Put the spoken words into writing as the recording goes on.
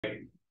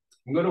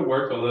I'm going to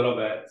work a little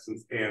bit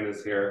since Anne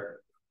is here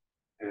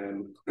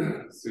and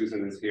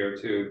Susan is here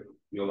too.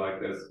 You'll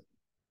like this.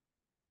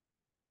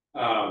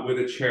 With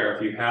a chair,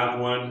 if you have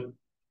one,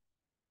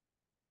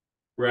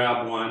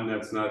 grab one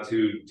that's not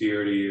too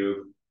dear to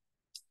you.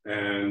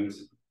 And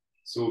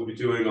so we'll be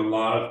doing a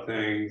lot of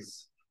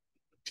things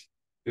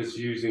just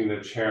using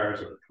the chair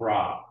as a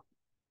prop.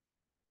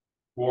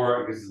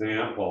 For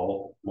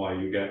example, while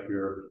you get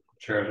your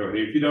chairs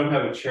ready, if you don't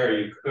have a chair,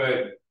 you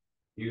could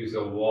use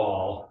a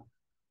wall.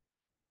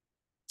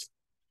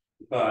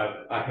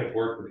 But I had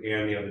worked with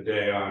Anne the other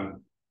day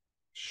on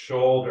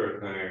shoulder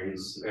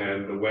things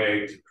and the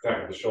way to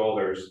protect the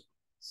shoulders.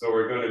 So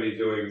we're going to be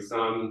doing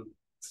some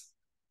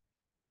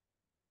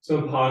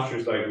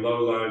postures like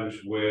low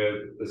lunge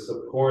with the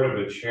support of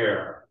a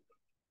chair.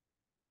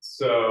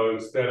 So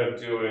instead of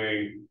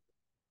doing,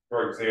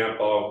 for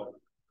example,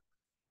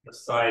 a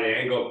side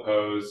angle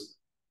pose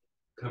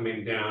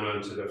coming down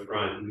onto the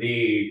front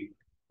knee,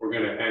 we're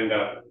going to end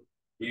up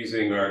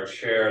using our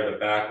chair, the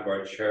back of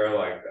our chair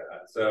like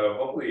that. So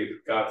hopefully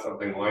you've got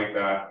something like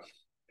that.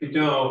 If you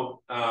don't,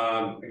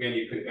 again,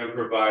 you can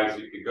improvise.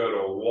 You could go to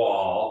a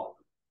wall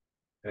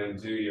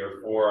and do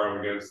your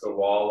forearm against the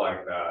wall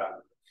like that.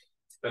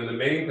 And the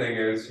main thing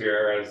is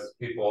here, as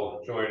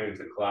people join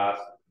into class,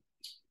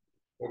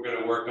 we're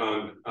going to work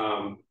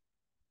on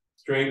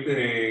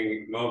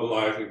strengthening,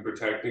 mobilizing,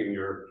 protecting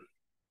your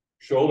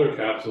shoulder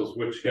capsules,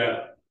 which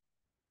get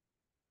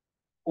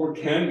or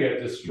can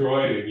get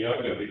destroyed in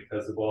yoga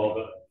because of all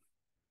the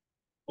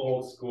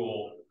old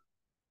school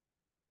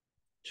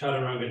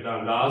chaturanga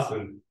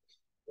dandasana,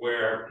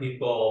 where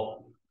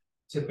people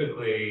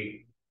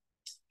typically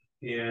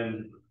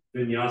in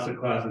vinyasa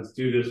classes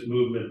do this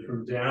movement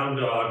from down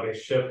dog, they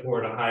shift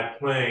forward to high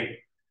plank,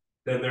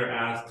 then they're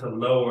asked to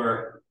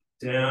lower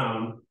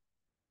down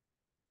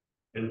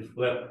and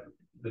flip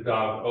the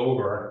dog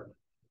over.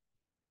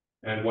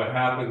 And what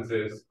happens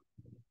is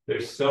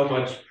there's so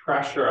much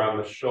pressure on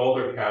the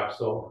shoulder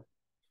capsule.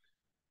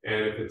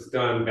 And if it's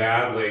done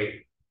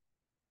badly,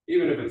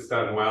 even if it's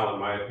done well, in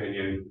my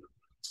opinion,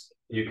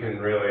 you can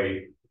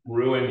really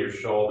ruin your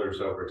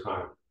shoulders over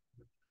time.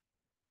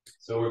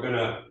 So we're going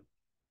to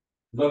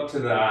look to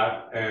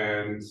that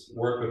and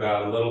work with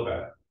that a little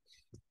bit.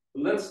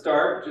 Let's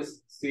start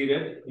just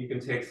seated. You can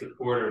take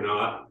support or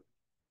not.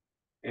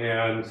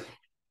 And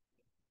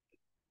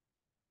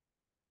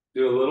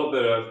do a little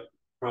bit of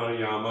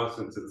pranayama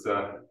since it's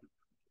a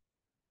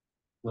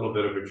little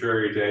bit of a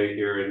dreary day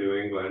here in New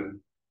England.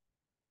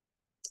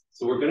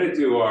 So we're going to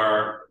do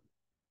our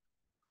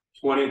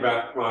 20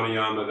 breath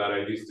pranayama that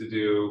I used to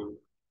do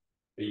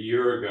a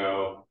year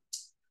ago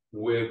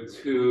with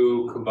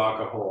 2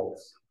 kumbhaka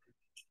holds.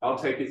 I'll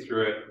take you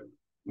through it,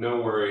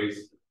 no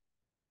worries.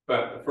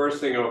 But the first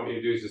thing I want you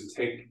to do is just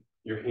take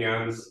your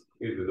hands,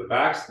 either the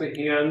backs of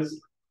the hands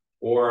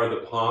or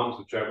the palms,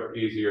 whichever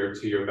easier,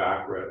 to your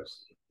back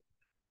ribs.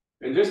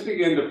 And just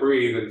begin to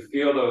breathe and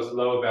feel those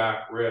low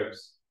back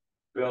ribs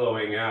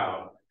billowing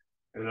out.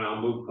 And then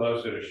I'll move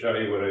closer to show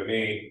you what I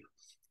mean.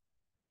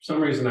 For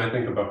some reason, I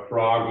think of a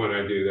frog when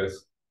I do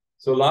this.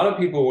 So a lot of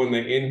people, when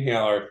they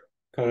inhale, are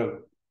kind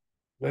of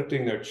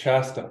lifting their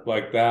chest up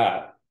like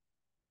that.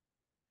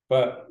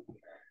 But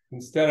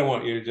instead, I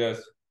want you to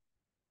just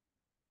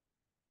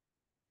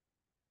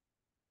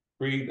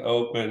breathe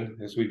open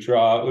as we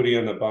draw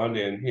Uddiyana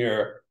Bandha in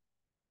here,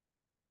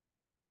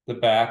 the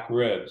back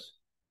ribs.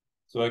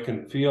 So I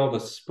can feel the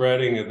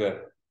spreading of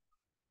the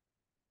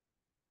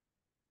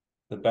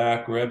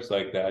back ribs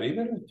like that.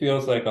 Even if it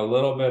feels like a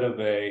little bit of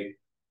a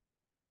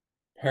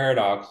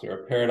paradox or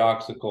a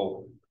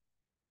paradoxical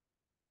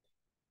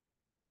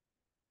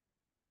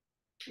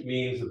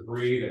means of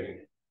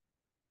breathing.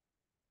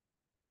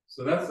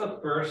 So that's the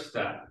first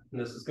step. And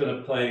this is going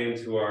to play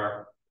into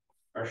our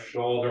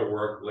shoulder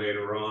work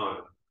later on.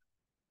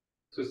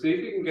 So see if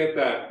you can get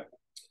that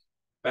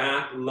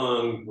back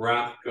lung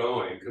breath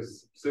going,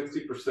 because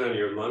 60% of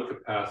your lung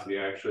capacity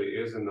actually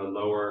is in the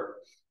lower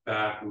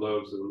back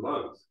lobes of the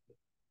lungs.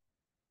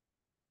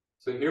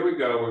 So here we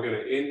go. We're going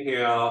to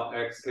inhale,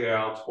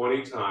 exhale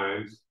 20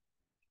 times.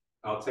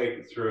 I'll take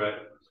you through it.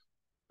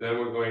 Then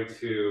we're going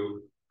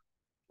to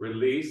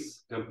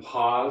release and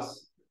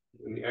pause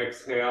in the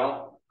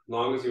exhale, as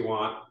long as you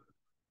want.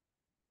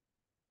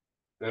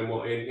 Then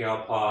we'll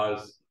inhale,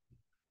 pause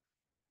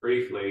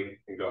briefly,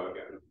 and go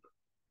again.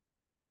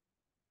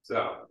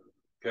 So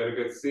get a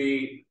good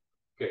seat,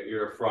 get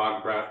your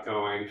frog breath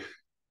going,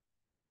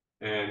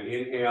 and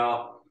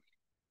inhale,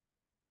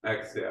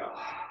 exhale.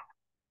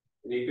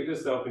 And you can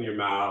just open your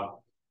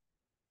mouth,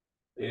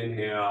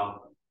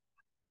 inhale,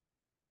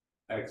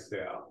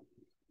 exhale.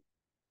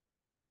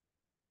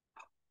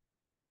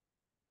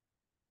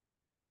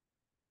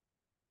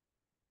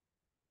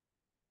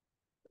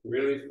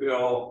 Really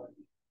feel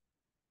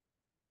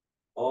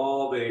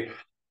all the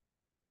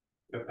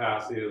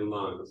capacity of the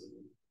lungs.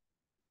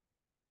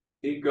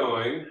 Keep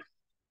going.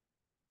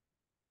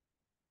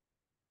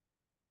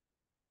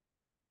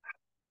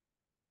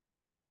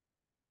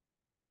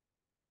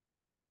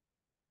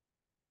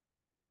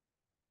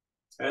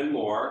 And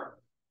more.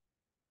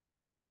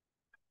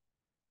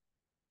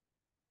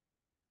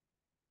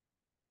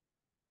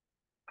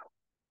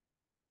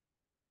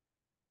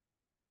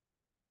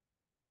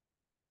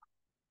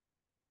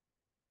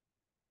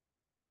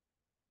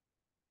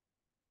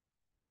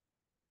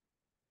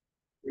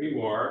 3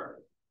 more.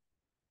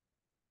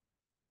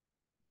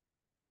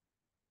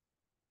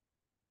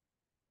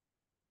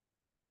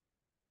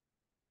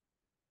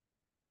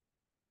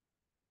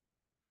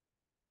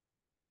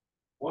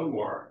 One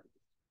more.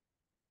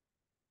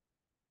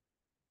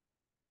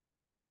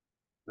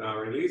 Now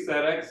release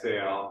that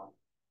exhale.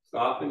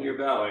 Soften your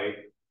belly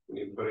when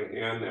you put a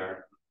hand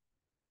there.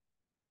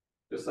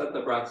 Just let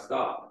the breath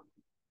stop.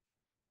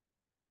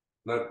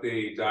 Let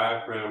the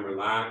diaphragm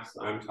relax.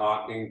 I'm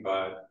talking,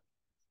 but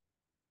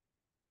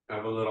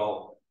have a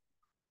little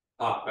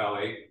hot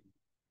belly.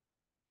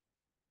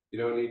 You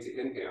don't need to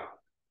inhale.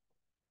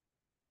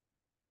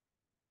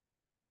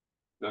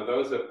 Now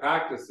those that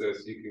practice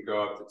this, you can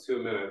go up to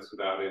 2 minutes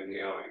without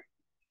inhaling.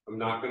 I'm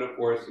not going to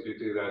force you to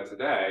do that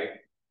today,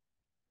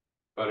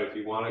 but if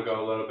you want to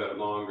go a little bit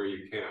longer,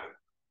 you can.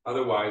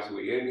 Otherwise,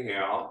 we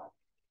inhale,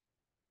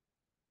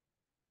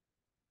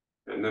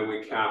 and then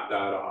we cap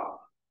that off.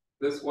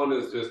 This one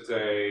is just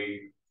a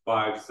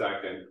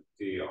 5-second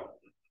deal.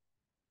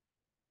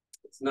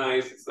 It's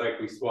nice. It's like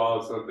we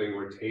swallowed something,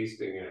 we're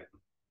tasting it.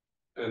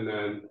 And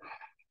then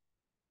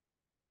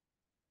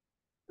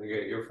you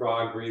get your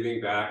frog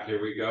breathing back.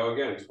 Here we go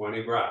again,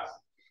 20 breaths.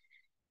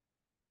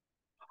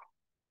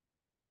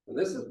 And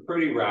this is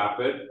pretty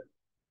rapid.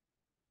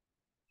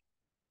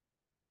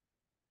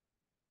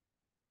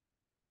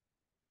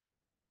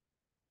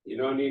 You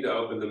don't need to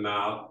open the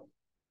mouth.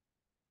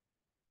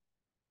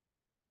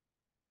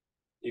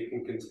 You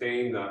can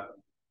contain the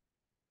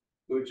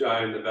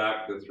ujjayi in the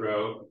back of the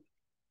throat,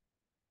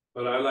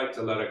 but I like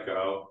to let it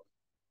go.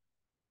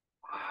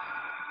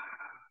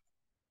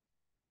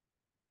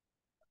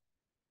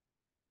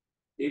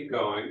 Keep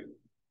going.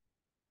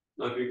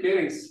 Now, if you're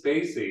getting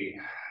spacey,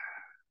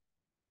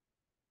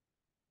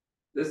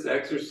 this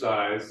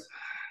exercise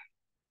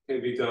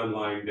can be done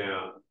lying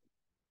down.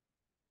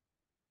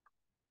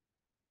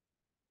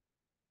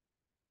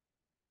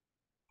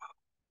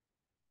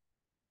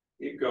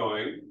 Keep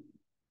going.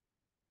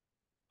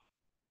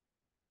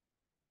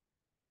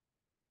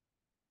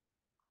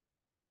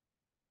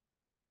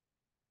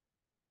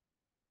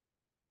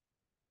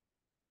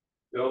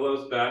 Feel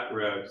those back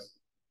ribs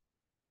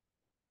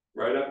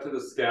right up to the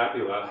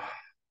scapula.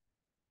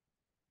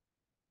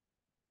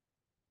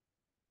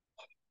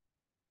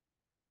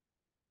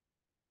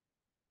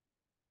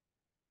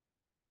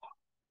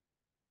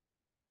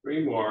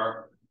 Three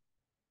more.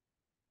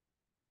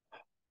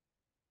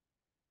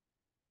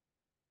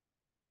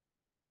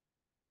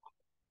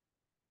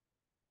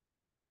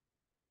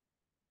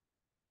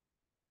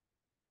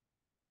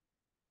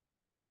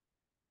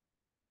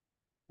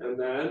 And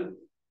then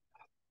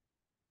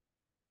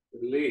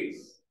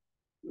release.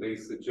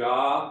 Release the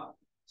jaw,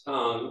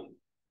 tongue,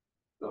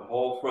 the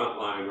whole front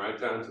line right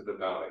down to the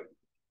belly.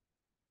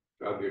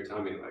 Rub your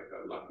tummy like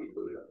a lucky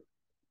Buddha.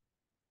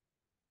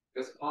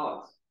 Just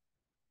pause.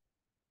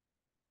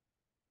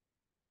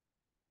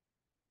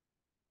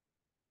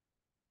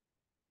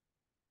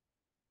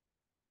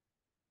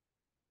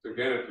 So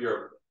again, if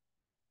you're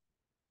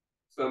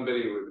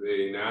somebody with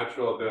a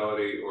natural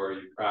ability or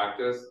you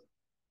practice,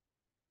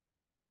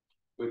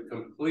 with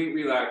complete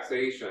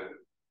relaxation,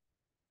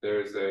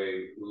 there's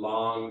a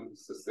long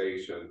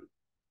cessation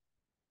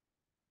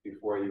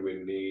before you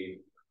would need,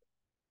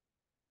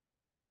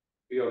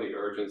 feel the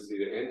urgency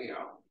to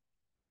inhale.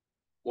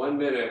 1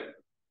 minute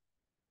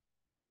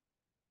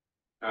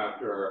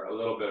after a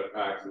little bit of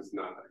practice is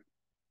nothing.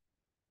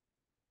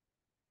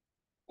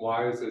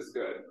 Why is this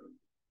good?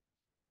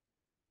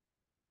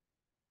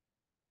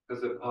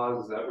 Because it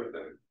pauses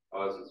everything.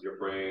 Pauses your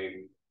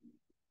brain.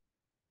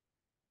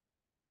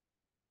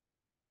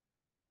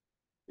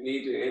 You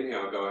need to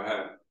inhale, go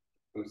ahead.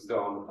 I'm still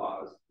on the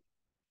pause.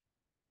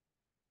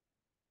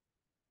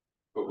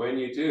 But when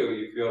you do,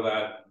 you feel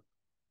that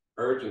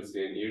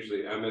urgency, and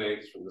usually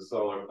emanates from the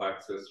solar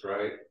plexus,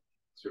 right?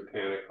 It's your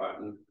panic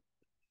button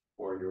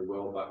or your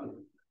will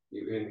button.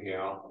 You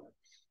inhale.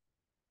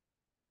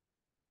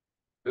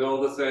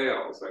 Fill the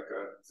sails like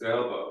a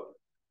sailboat.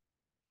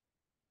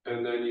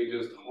 And then you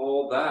just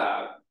hold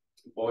that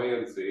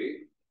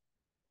buoyancy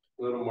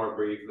a little more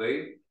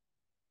briefly.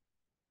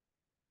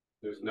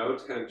 There's no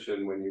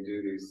tension when you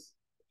do these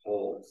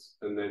holds,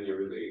 and then you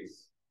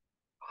release.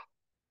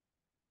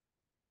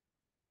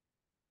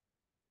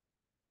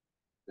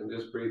 And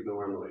just breathe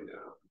normally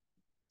now.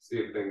 See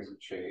if things have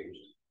changed.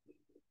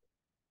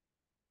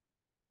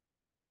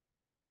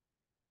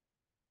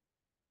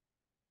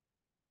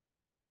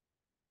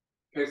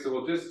 Okay, so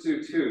we'll just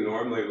do 2.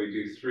 Normally we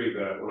do 3,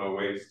 but I don't want to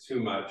waste too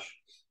much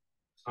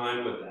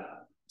time with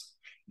that.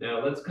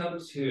 Now let's come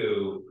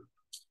to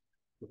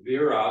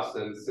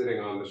Virasana,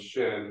 sitting on the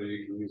shin, or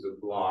you can use a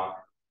block.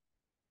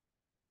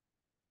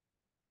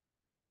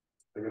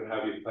 I'm going to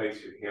have you place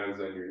your hands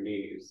on your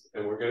knees.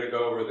 And we're going to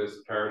go over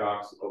this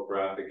paradoxical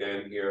breath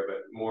again here,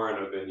 but more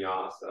in a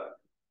vinyasa.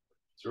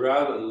 So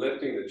rather than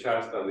lifting the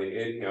chest on the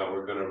inhale,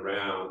 we're going to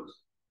round.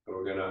 And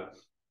we're going to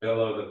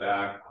billow the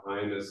back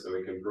behind us so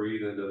we can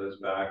breathe into those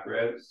back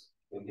ribs.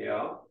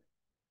 Inhale.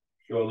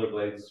 Shoulder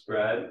blades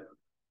spread.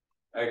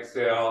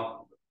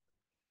 Exhale.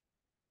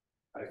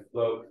 I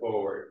float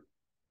forward.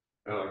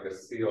 kind of like a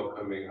seal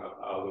coming up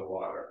out of the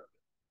water.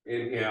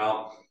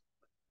 Inhale,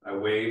 I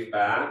wave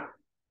back.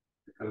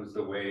 Here comes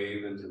the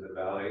wave into the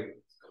belly,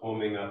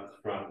 combing up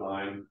the front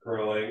line,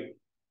 curling,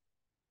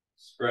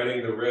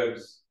 spreading the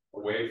ribs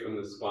away from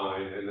the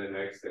spine, and then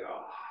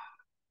exhale.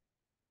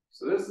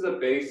 So this is a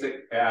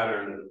basic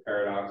pattern of the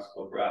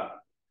paradoxical breath.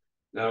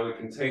 Now we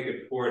can take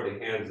it forward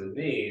to hands and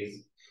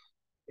knees,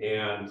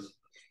 and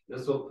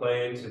this will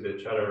play into the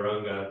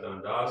Chaturanga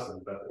Dandasana,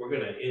 but we're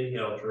going to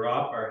inhale,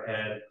 drop our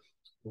head,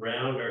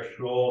 round our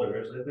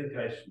shoulders. I think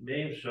I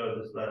may have showed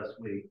this last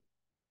week.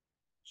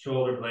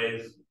 Shoulder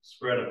blades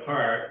spread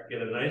apart,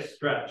 get a nice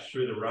stretch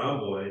through the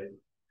rhomboid.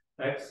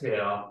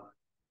 Exhale.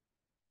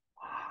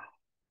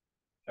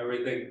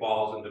 Everything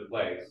falls into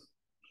place.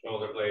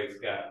 Shoulder blades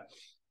get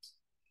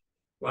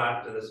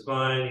flat to the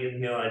spine.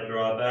 Inhale, I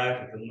draw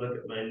back. I can look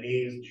at my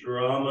knees,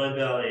 draw my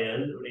belly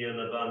in,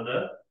 Uddiyana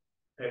Bandha.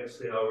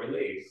 Exhale,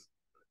 release.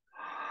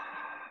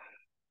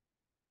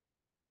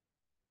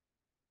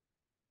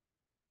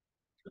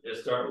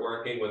 Just start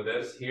working with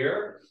this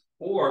here,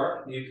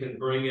 or you can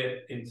bring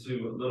it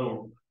into a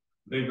little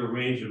bigger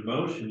range of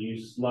motion. You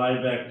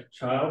slide back to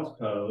child's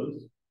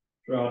pose,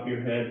 drop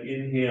your head,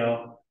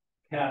 inhale,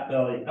 cat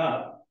belly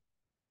up.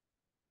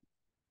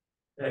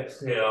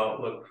 Exhale,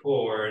 look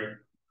forward,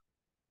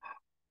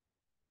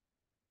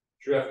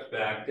 drift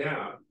back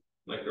down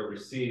like a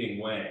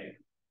receding wave.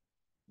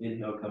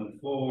 Inhale, come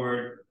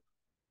forward,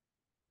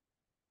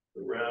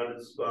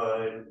 rounded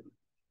spine.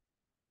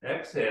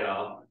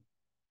 Exhale,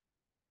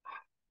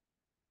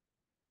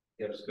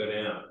 hips go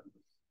down.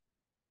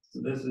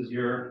 So this is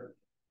your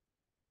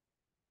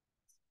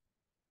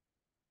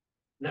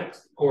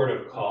next port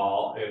of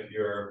call if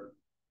you're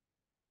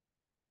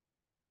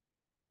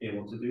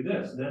able to do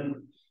this.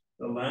 Then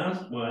the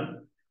last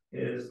one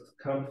is to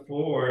come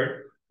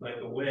forward like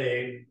a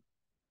wave,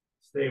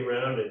 stay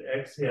rounded.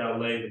 Exhale,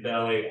 lay the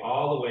belly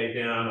all the way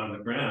down on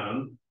the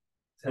ground.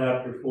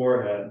 Tap your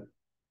forehead.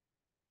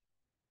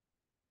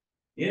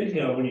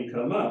 Inhale when you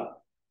come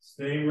up,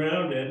 stay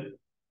rounded.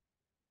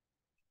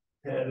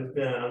 Head is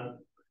down,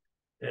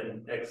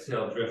 and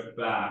exhale, drift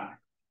back,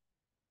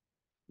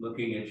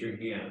 looking at your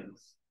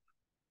hands.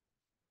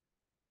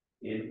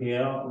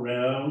 Inhale,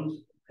 round,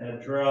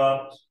 head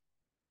dropped,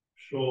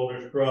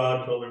 shoulders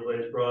broad, shoulder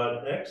blades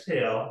broad.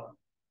 Exhale,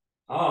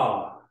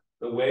 the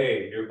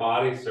wave, your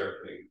body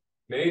surfing,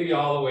 maybe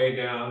all the way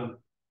down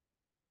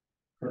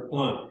for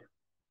plank.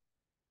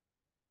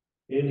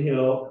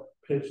 Inhale,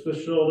 pitch the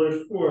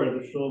shoulders forward,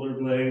 the shoulder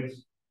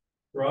blades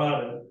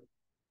broaden.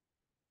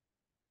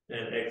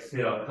 And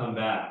exhale, come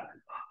back.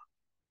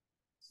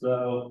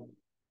 So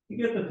you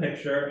get the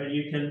picture, and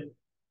you can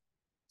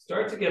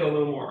start to get a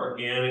little more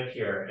organic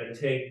here and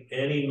take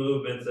any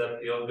movements that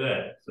feel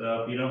good.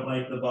 So if you don't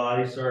like the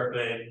body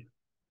surfing,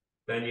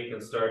 then you can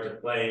start to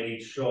play in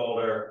each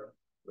shoulder,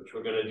 which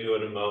we're going to do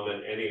in a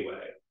moment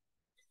anyway.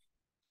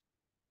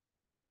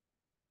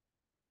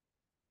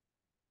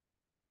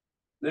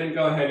 Then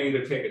go ahead,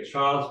 either take a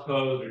child's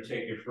pose or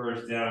take your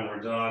first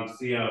downward dog.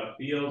 See how it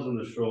feels in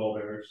the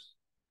shoulders.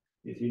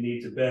 If you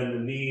need to bend the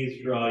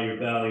knees, draw your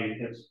belly and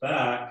hips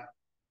back,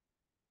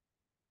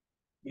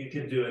 you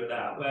can do it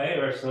that way,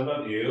 or some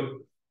of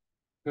you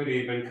could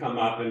even come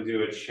up and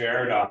do a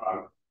chair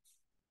dog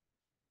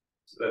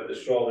so that the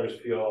shoulders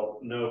feel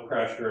no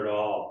pressure at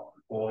all,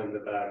 holding the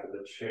back of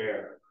the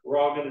chair. We're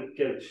all going to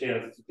get a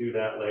chance to do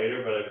that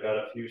later, but I've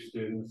got a few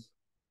students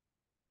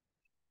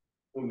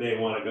who may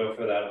want to go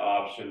for that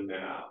option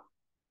now.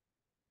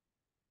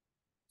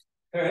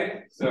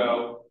 Okay,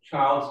 so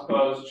child's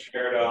pose,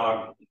 chair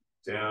dog,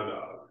 down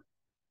dog.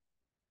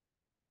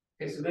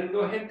 Okay, so then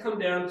go ahead and come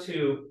down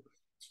to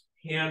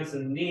hands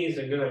and knees.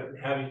 I'm going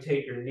to have you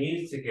take your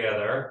knees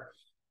together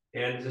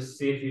and just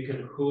see if you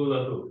can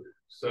hula hoop.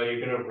 So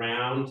you're going to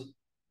round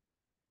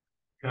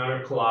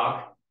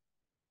counterclock.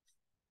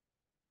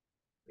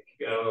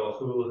 You got a little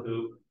hula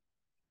hoop.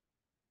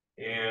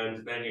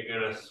 And then you're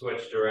going to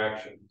switch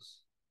directions.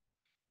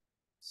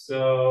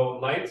 So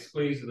light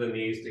squeeze of the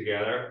knees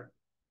together.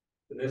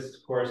 And this,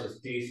 of course,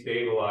 is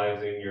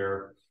destabilizing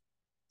your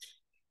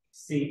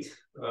seat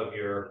of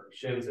your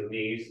shins and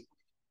knees,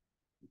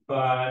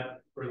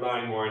 but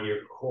relying more on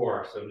your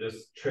core. So I'm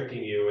just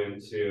tricking you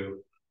into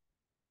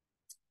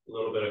a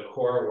little bit of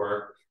core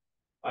work.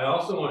 I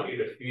also want you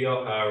to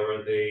feel,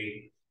 however,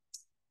 the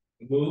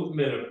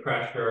movement of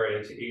pressure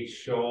into each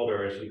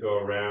shoulder as you go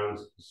around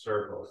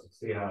circles and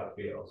see how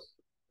it feels.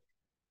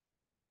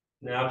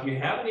 Now, if you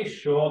have any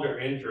shoulder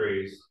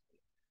injuries,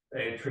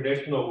 a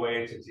traditional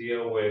way to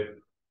deal with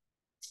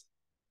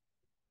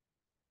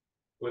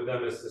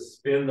them is to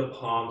spin the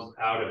palms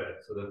out of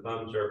it. So the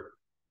thumbs are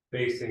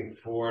facing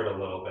forward a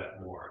little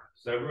bit more.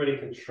 So everybody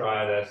can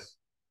try this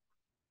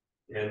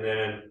and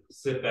then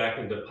sit back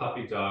into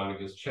puppy dog and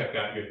just check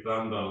out your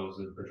thumb bones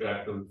and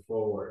project them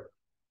forward.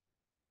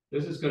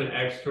 This is going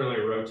to externally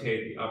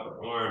rotate the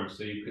upper arm.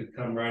 So you could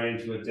come right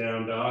into a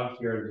down dog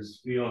here and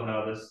just feel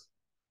how this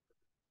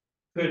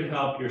could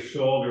help your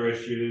shoulder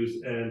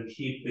issues and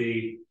keep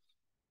the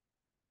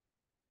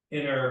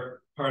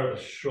inner part of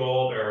the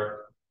shoulder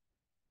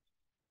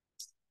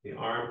the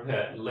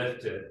armpit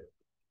lifted,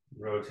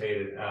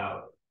 rotated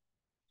out.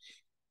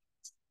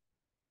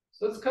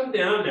 So let's come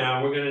down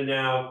now. We're going to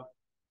now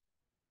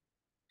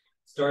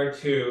start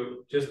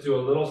to just do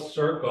a little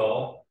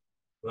circle,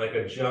 like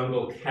a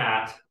jungle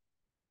cat,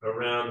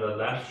 around the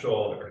left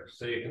shoulder.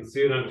 So you can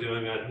see what I'm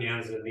doing on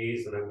hands and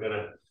knees, and I'm going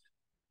to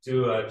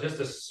do just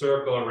a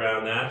circle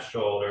around that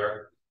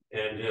shoulder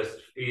and just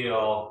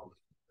feel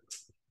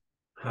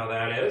how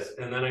that is.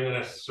 And then I'm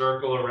going to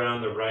circle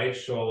around the right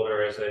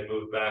shoulder as I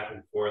move back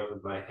and forth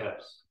with my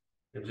hips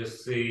and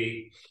just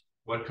see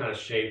what kind of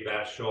shape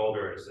that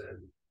shoulder is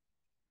in.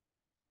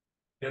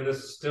 And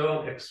this is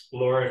still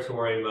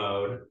exploratory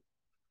mode.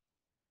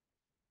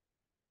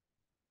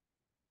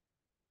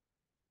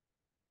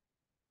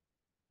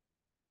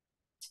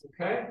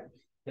 Okay,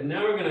 and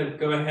now we're going to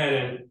go ahead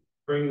and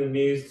bring the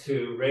knees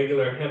to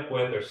regular hip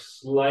width or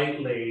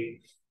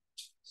slightly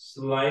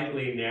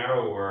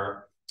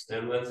narrower.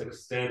 And let's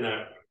extend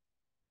that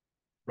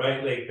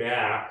right leg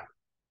back. I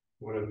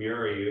want to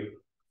mirror you.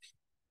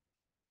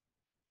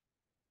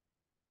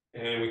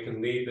 And we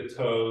can leave the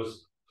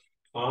toes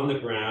on the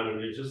ground,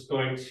 and you're just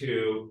going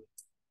to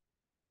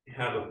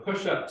have a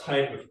push-up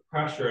type of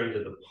pressure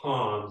into the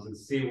palms and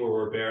see where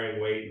we're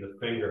bearing weight in the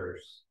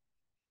fingers.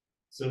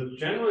 So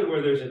generally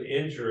where there's an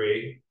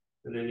injury,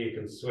 and then you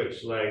can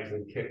switch legs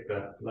and kick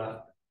the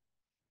left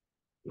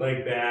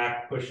leg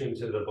back, push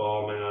into the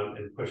ball mount,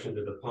 and push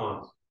into the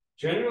palms.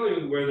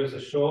 Generally where there's a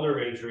shoulder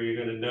injury,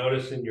 you're going to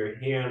notice in your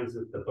hands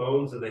that the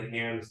bones of the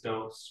hands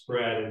don't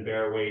spread and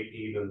bear weight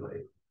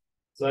evenly.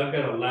 So I've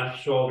got a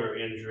left shoulder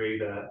injury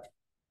that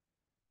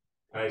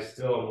I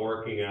still am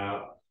working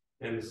out.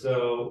 And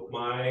so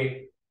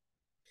my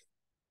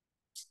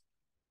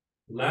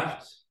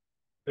left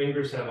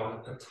fingers have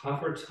a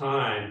tougher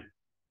time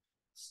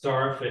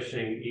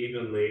starfishing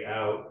evenly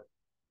out.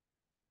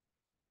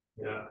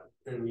 Yeah,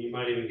 and you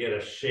might even get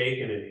a shake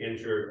in an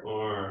injured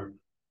arm.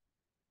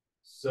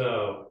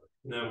 So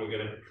now we're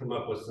going to come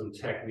up with some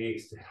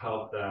techniques to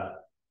help that.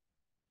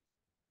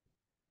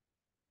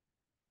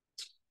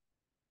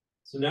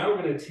 So now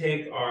we're going to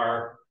take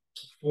our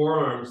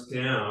forearms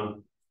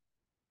down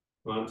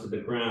onto the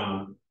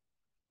ground,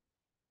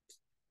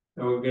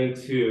 and we're going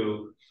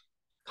to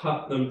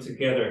cup them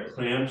together,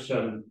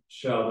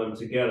 clamshell them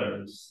together,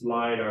 and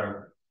slide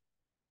our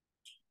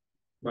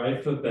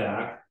right foot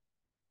back,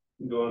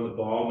 and go on the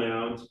ball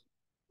mount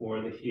or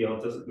the heel,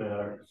 it doesn't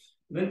matter.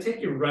 And then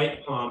take your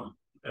right palm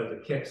as a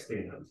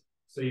kickstand.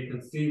 So you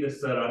can see the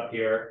setup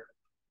here.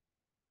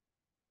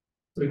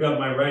 So I've got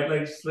my right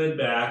leg slid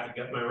back, I've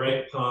got my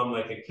right palm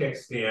like a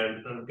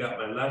kickstand, and I've got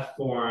my left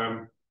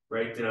forearm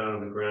right down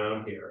on the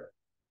ground here.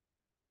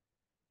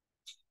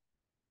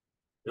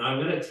 Now I'm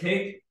going to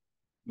take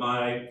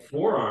my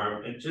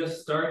forearm and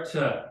just start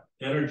to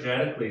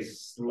energetically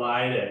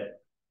slide it.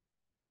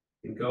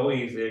 And go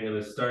easy. I'm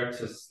going to start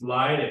to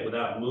slide it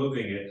without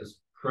moving it, just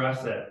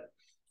press it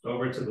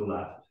over to the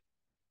left.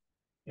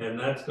 And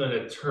that's going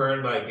to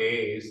turn my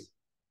gaze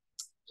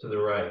to the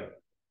right.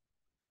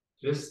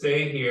 Just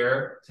stay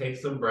here, take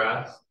some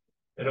breaths.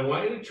 And I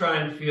want you to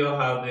try and feel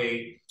how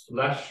the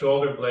left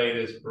shoulder blade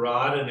is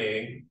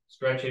broadening,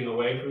 stretching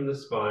away from the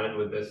spine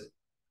with this,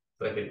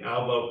 like an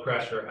elbow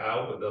pressure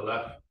out with the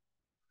left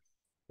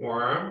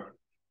forearm.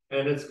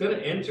 And it's going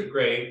to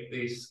integrate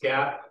the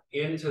scap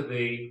into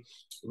the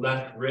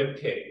left rib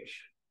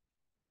cage.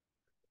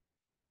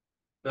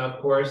 Now,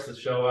 of course, the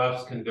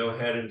show-offs can go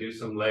ahead and do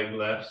some leg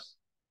lifts,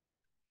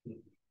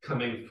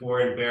 coming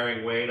forward,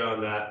 bearing weight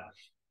on that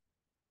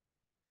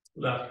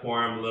left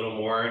forearm a little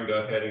more, and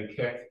go ahead and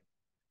kick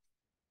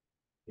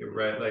your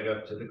right leg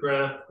up to the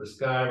ground, the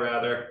sky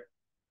rather.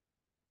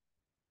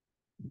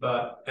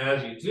 But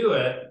as you do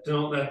it,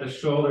 don't let the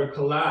shoulder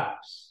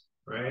collapse,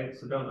 right?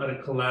 So don't let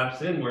it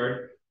collapse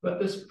inward. Let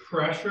this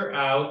pressure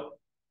out,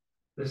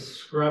 this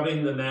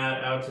scrubbing the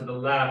mat out to the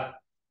left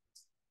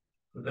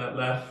with that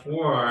left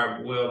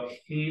forearm will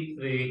keep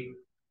the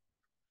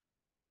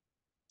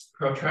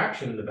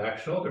protraction in the back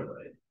shoulder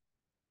blade.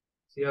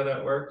 See how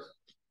that works?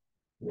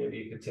 Maybe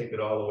you could take it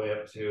all the way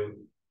up to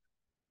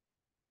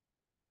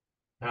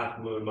half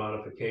moon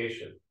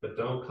modification, but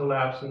don't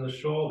collapse in the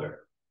shoulder,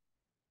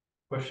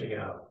 pushing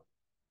out.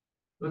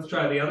 Let's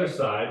try the other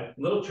side. A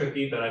little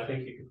tricky, but I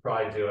think you could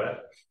probably do it.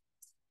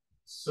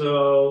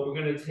 So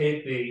we're going to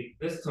take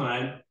this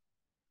time,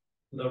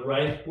 the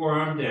right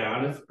forearm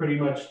down. It's pretty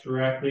much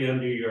directly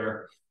under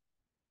your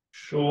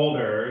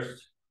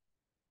shoulders.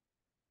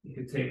 You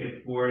can take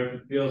it forward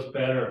if it feels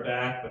better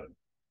back, but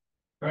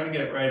try to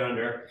get right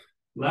under.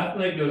 Left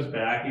leg goes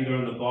back, either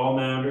on the ball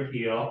mount or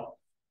heel,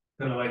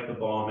 kind of like the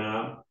ball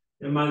mount.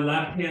 And my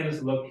left hand is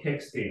a little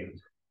kickstand.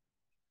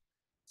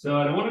 So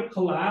I don't want to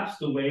collapse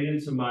the weight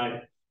into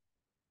my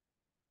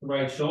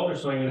right shoulder,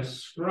 so I'm going to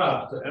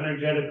scrub. So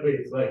energetically,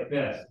 it's like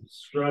this,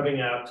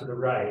 scrubbing out to the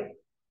right.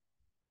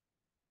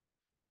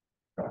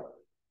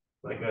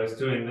 Like I was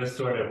doing this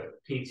sort of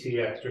PT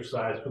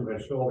exercise for my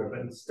shoulder,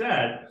 but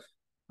instead,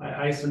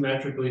 I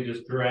isometrically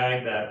just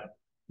drag that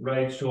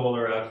right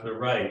shoulder out to the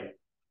right.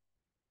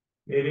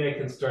 Maybe I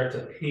can start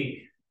to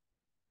peek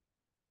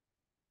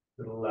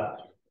to the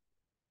left.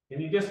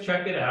 And you just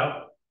check it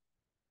out.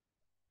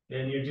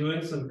 And you're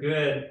doing some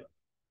good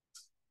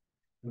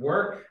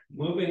work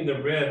moving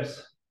the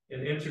ribs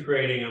and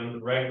integrating them, the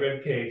right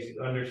rib cage,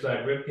 the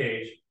underside rib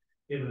cage,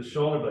 into the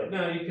shoulder blade.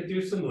 Now you could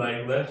do some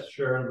leg lifts,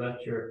 sure, and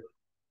lift your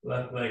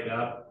left leg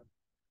up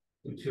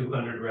to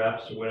 200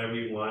 reps or whatever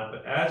you want.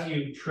 But as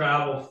you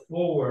travel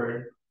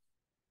forward,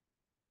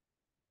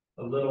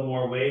 a little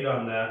more weight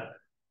on that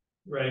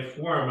right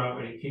forearm out,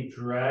 where you keep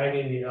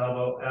dragging the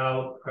elbow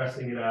out,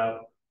 pressing it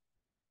out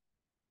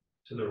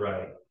to the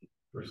right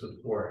for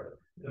support.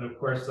 And of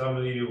course, some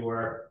of you who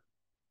are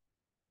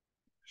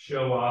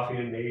show-offy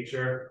in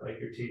nature, like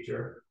your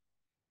teacher,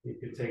 you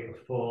could take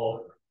a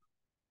full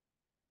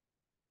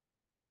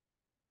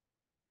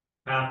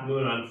half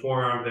moon on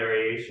forearm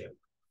variation.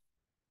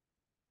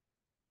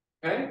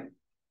 Okay?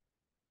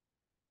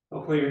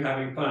 Hopefully you're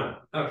having fun.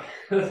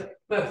 Okay,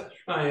 let's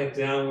try a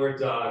downward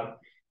dog.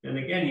 And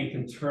again, you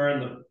can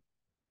turn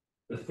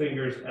the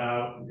fingers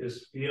out and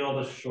just feel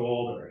the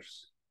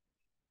shoulders.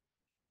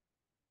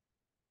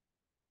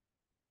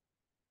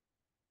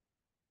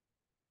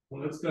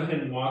 Well, let's go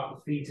ahead and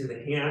walk the feet to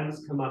the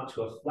hands, come up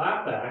to a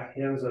flat back,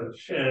 hands on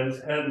chins,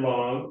 head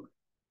long.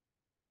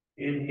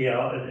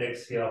 Inhale and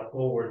exhale,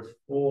 forward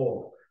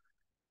fold.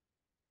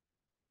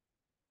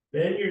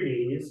 Bend your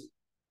knees,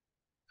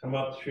 come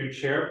up through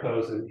chair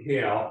pose,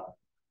 inhale,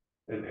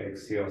 and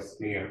exhale,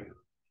 stand.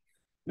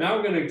 Now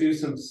we're going to do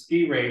some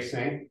ski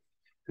racing,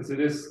 because it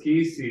is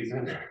ski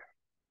season.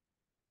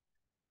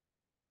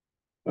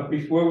 But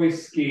before we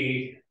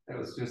ski, that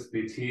was just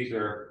the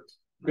teaser,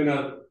 I'm going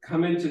to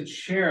come into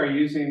chair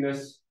using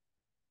this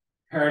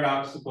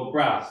paradoxical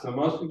breath. So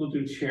most people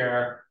do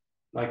chair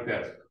like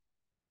this.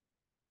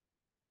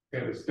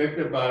 Okay, we stick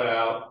the butt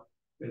out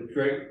and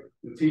drink.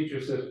 The teacher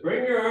says,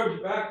 bring your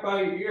arms back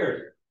by your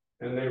ears.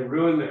 And they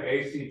ruin the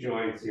AC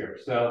joints here.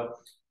 So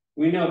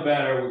we know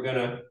better. We're going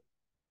to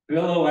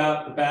billow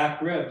out the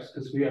back ribs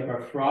because we have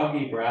our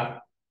froggy breath.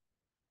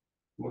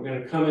 We're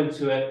going to come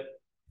into it,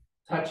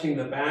 touching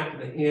the back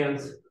of the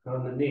hands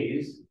on the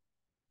knees,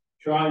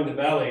 drawing the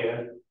belly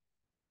in.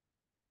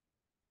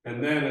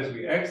 And then as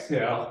we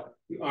exhale,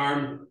 the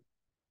arm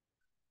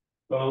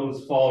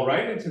bones fall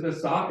right into the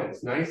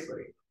sockets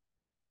nicely.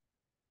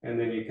 And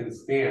then you can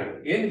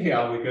stand.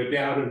 Inhale, we go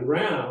down and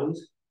round.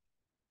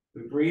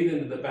 We breathe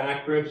into the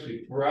back ribs.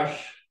 We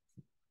brush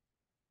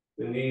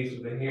the knees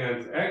with the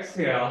hands.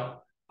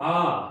 Exhale,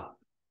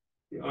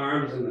 the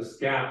arms and the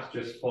scaps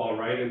just fall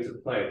right into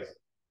place.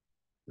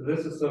 So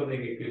this is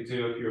something you could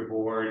do if you're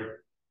bored.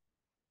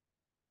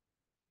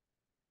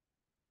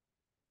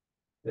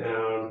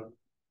 Down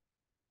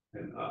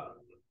and up.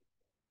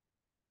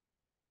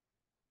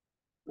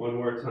 One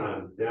more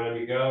time. Down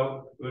you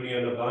go.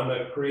 Uddiyana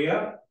Bandha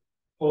Kriya.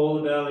 Pull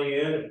the belly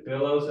in. It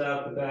billows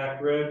out the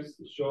back ribs,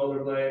 the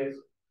shoulder blades.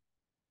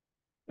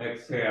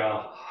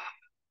 Exhale.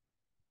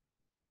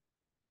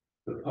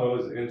 The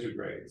pose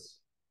integrates.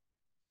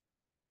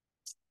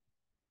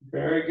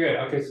 Very good.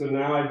 Okay, so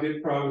now I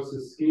did promise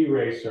a ski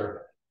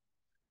racer.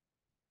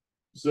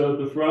 So at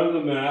the front of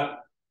the mat,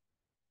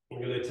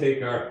 we're going to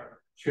take our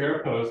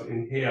chair pose,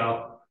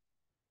 inhale.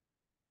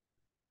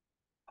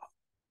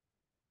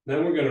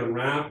 Then we're going to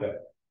wrap it.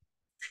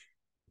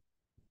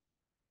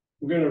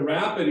 We're going to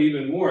wrap it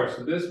even more.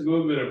 So this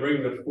movement of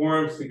bringing the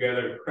forearms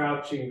together,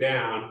 crouching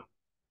down,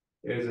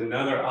 is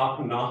another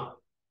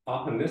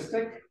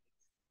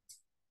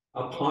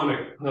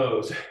aponic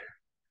pose.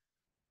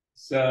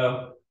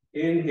 So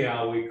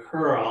inhale, we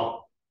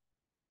curl,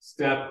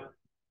 step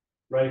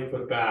right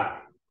foot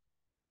back.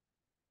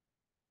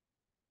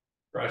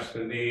 Brush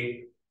the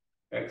knee,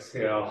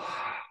 exhale,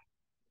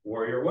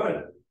 warrior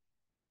one.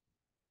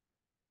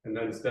 And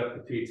then step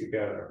the feet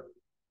together,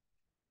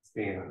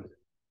 stand.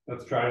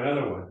 Let's try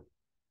another one.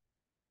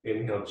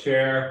 Inhale,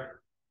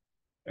 chair,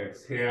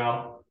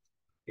 exhale.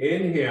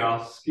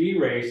 Inhale, ski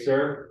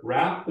racer,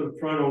 wrap the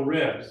frontal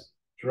ribs,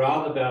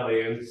 draw the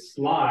belly in,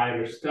 slide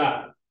or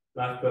step,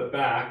 left foot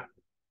back,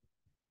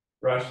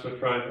 brush the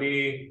front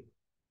knee,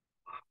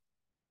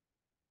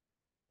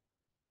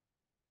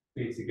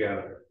 feet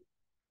together.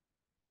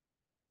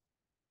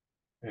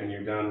 And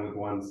you're done with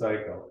one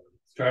cycle.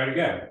 Let's try it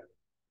again.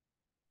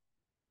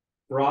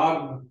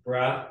 Frog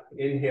breath,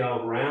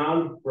 inhale,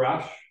 round,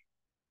 brush,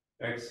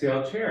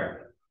 exhale,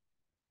 chair.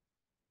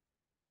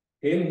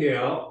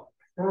 Inhale,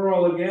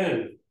 curl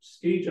again,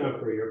 ski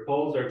jumper, your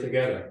poles are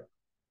together.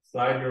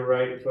 Slide your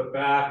right foot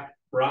back,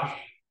 brush.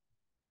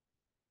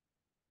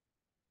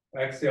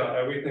 Exhale,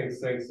 everything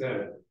sinks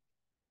in.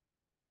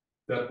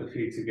 Step the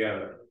feet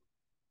together.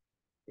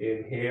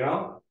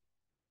 Inhale,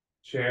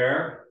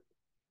 chair.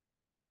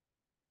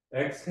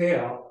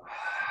 Exhale,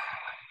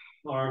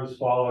 arms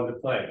fall into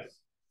place.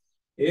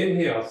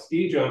 Inhale,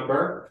 ski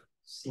jumper,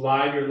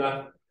 slide your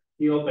left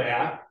heel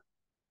back,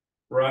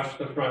 brush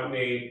the front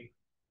knee,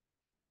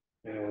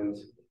 and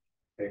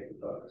take the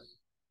pose.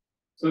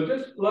 So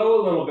just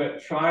flow a little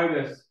bit, try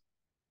this,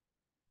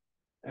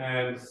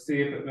 and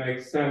see if it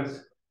makes sense.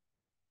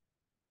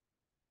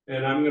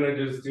 And I'm going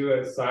to just do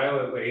it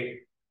silently.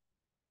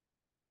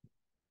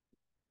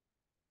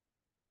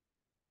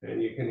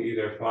 And you can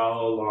either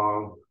follow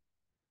along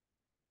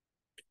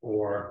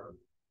or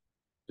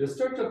just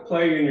start to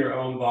play in your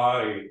own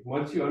body.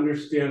 Once you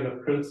understand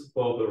the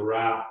principle of the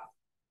wrap,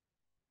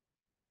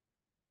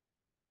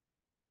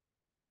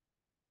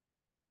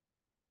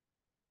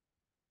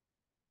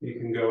 you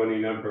can go any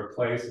number of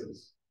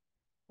places.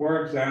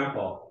 For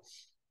example,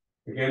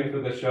 again for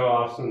the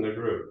show-offs in the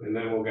group, and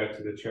then we'll get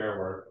to the chair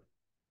work.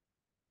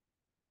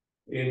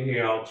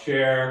 Inhale,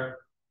 chair.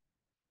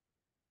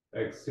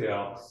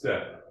 Exhale,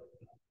 sit.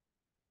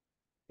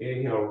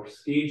 Inhale,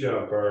 ski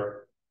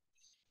jumper.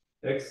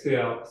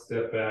 Exhale,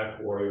 step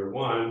back, warrior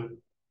one.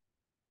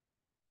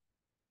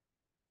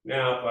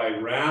 Now, if I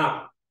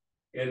wrap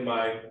in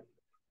my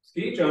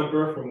ski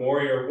jumper from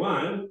warrior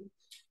one,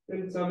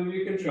 and some of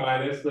you can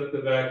try this, lift the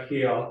back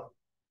heel.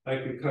 I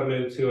could come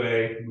into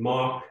a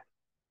mock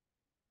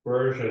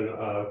version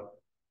of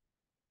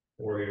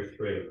warrior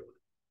three.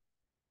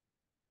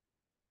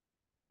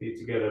 Feet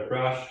together,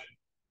 brush,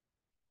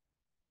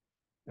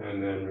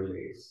 and then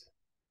release.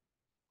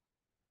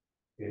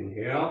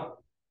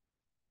 Inhale,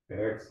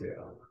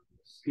 exhale.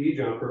 Ski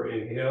jumper,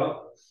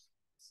 inhale,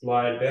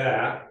 slide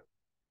back,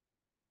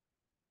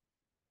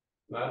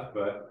 left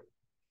foot,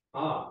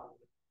 up.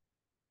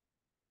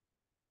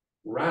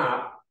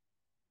 Wrap,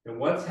 and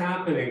what's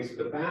happening, so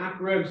the back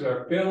ribs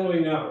are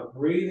billowing up,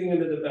 breathing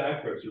into the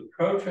back ribs, you're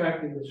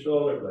protracting the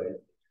shoulder blade.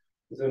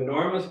 There's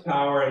enormous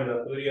power in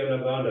the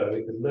Uddiyana Bandha.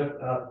 We can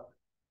lift up.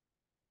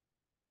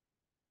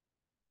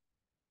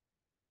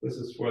 This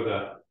is for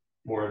the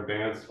more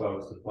advanced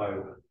folks to play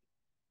with.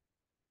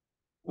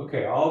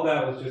 Okay, all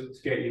that was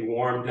just to get you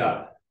warmed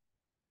up.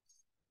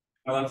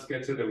 Now let's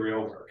get to the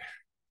real work.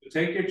 So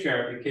take your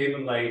chair, if you came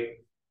in late,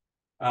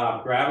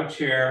 grab a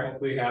chair,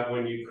 hopefully you have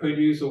one. You could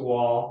use a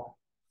wall.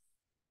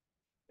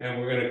 And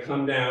we're going to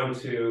come down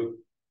to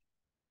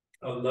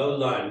a low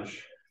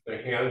lunge, the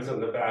hands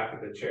on the back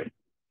of the chair.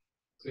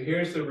 So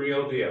here's the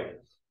real deal.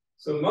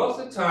 So most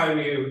of the time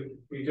you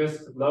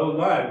just low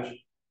lunge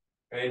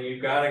and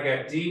you've got to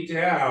get deep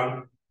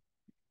down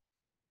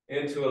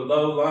into a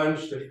low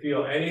lunge to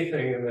feel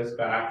anything in this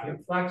back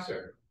hip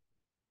flexor.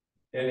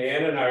 And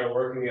Ann and I were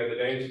working the other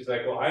day and she's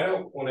like,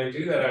 well, when I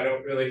do that, I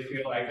don't really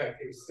feel like I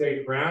can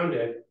stay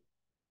grounded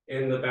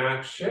in the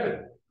back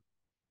shin.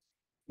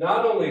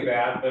 Not only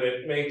that, but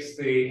it makes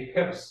the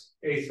hips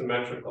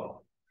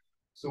asymmetrical.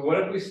 So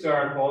what if we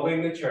start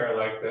holding the chair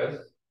like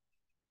this,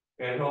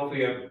 and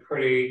hopefully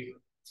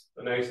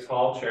a nice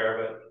tall chair,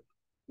 but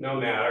no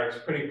matter, it's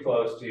pretty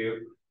close to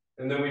you.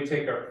 And then we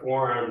take our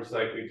forearms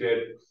like we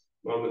did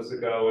moments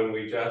ago, and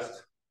we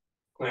just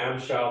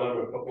clamshell them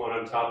and put one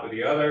on top of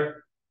the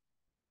other.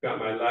 Got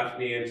my left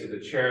knee into the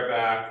chair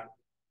back.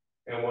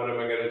 And what am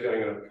I going to do?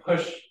 I'm going to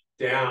push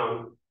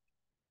down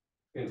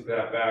into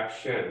that back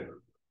shin.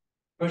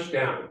 Push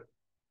down.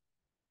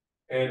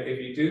 And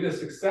if you do this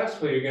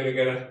successfully, you're going to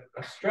get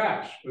a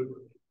stretch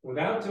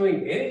without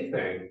doing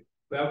anything,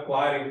 without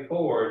gliding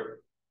forward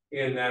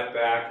in that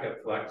back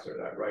hip flexor,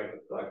 that right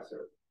hip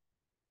flexor.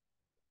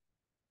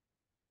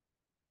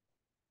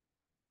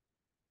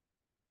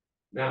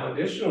 Now,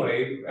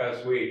 additionally,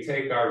 as we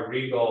take our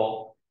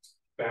regal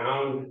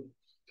bound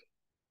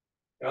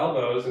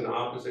elbows in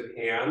opposite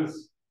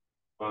hands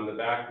on the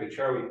back of the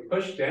chair, we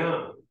push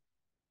down.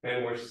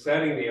 And we're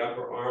setting the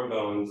upper arm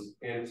bones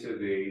into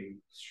the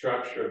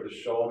structure of the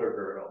shoulder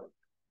girdle.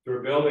 So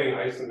we're building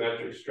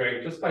isometric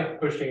strength just by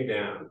pushing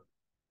down.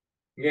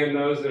 Again,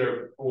 those that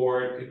are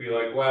bored could be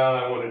like, well,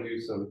 I want to do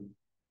some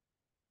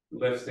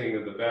lifting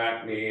of the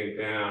back knee and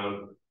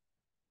down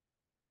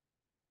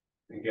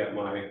and get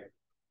my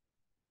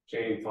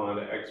Jane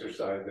Fonda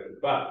exercise in.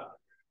 But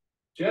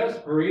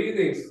just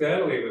breathing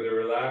steadily with a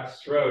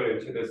relaxed throat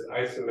into this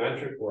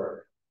isometric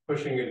work,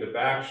 pushing into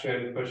back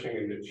shin, pushing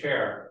into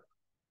chair,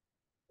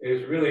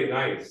 is really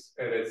nice,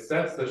 and it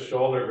sets the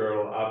shoulder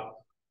girdle up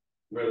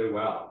really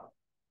well.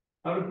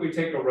 How if we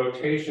take a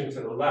rotation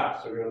to the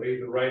left? So we're going to leave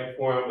the right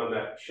forearm on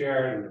that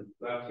chair, and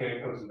the left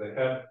hand comes to the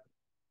hip.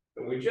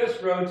 And we just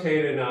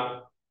rotate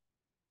enough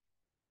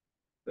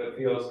that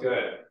feels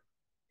good.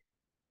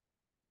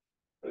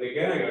 And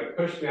again, I'm going to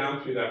push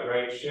down through that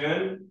right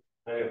shin.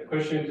 I'm going to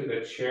push into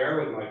the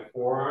chair with my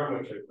forearm,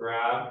 which I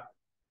grab.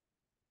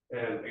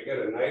 And I get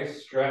a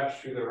nice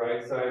stretch through the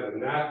right side of the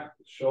neck,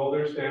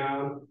 shoulders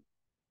down.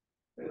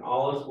 And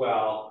all is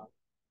well.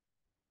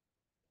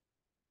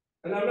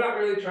 And I'm not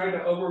really trying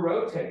to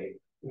over-rotate.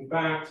 In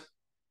fact,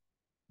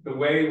 the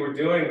way we're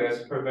doing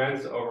this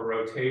prevents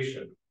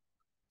over-rotation.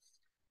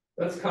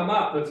 Let's come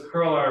up. Let's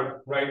curl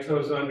our right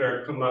toes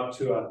under, come up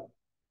to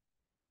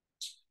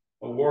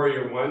a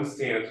warrior one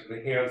stance with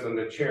the hands on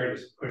the chair and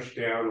just push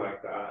down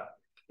like that.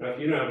 Now, if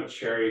you don't have a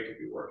chair, you could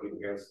be working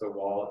against the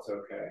wall. It's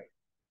okay.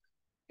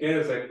 Again,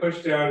 as I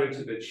push down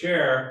into the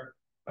chair,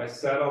 I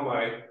settle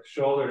my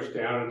shoulders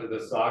down into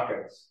the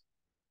sockets.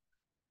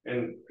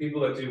 And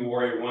people that do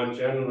warrior one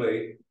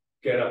generally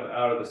get up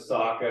out of the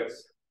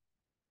sockets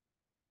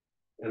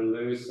and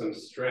lose some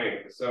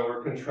strength. So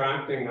we're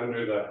contracting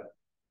under the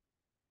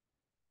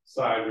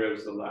side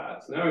ribs, the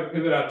lats. Now we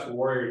pivot out to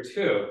warrior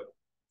two.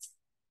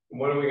 And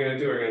what are we going to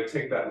do? We're going to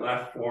take that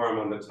left forearm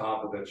on the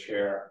top of the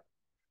chair.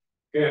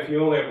 Again, if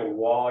you only have a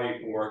wall, you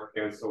can work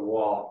against the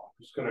wall.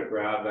 I'm just going to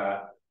grab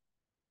that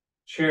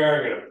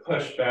chair. I'm going to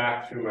push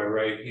back through my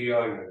right heel.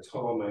 I'm going to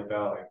toe my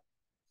belly.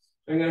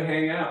 I'm going to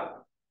hang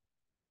out.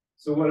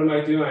 So what am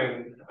I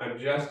doing? I'm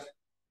just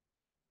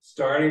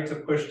starting to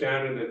push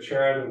down into the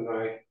chair with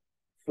my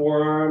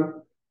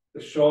forearm.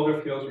 The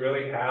shoulder feels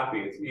really happy.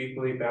 It's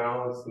equally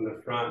balanced in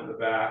the front and the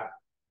back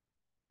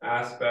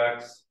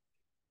aspects.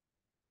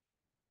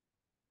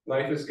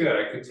 Life is good.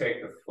 I could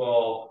take the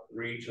full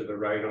reach of the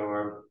right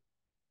arm.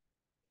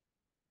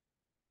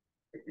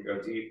 I could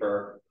go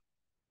deeper,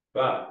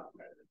 but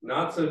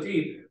not so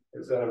deep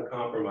is that I'm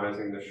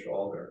compromising the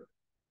shoulder.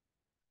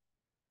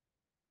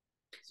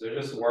 So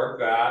just work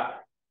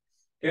that.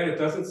 Again, it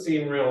doesn't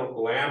seem real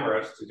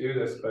glamorous to do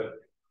this, but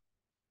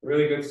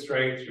really good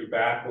strength through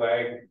back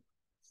leg,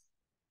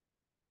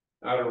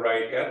 outer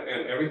right hip,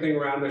 and everything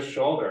around the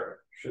shoulder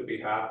should be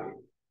happy.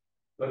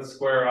 Let's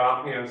square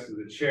off, hands to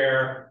the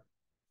chair,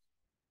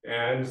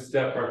 and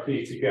step our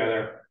feet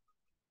together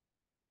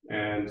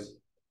and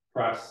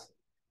press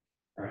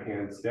our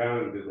hands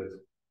down into the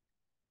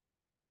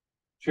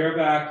chair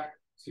back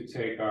to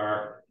take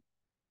our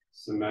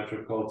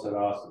symmetrical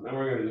Tadasana. Then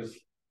we're going to just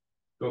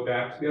go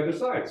back to the other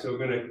side. So we're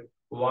going to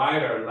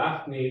glide our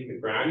left knee to the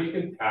ground. You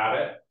can pat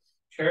it.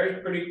 Chair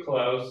is pretty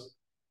close.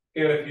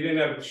 Again, if you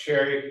didn't have a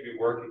chair, you could be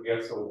working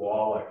against a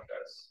wall like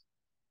this.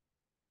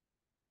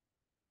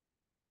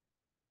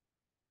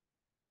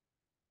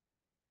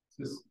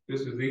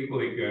 This is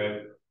equally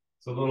good.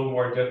 It's a little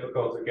more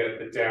difficult to get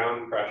the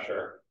down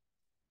pressure.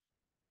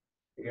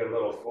 You get a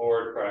little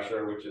forward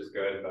pressure, which is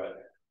good, but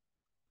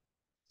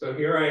so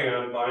here I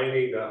am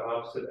binding the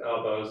opposite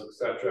elbows,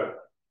 etc.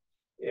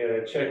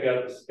 And check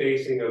out the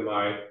spacing of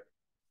my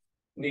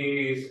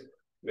knees,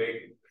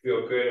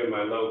 feel good in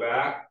my low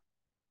back.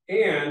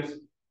 And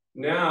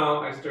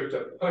now I start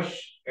to push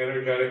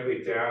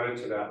energetically down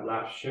into that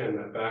left shin,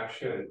 that back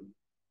shin.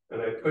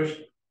 And I push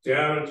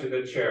down into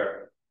the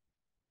chair.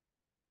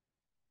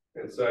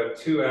 And so I have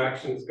two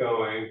actions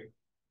going.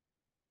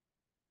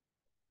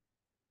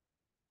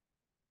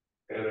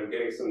 And I'm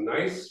getting some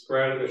nice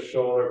spread of the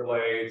shoulder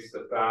blades,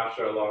 the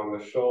fascia along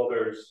the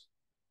shoulders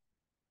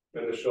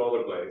and the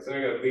shoulder blades. And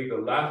I'm going to leave the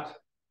left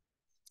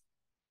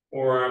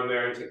forearm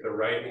there and take the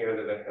right hand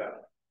to the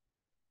hip.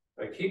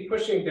 I keep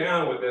pushing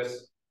down with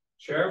this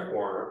chair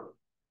forearm,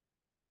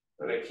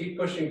 and I keep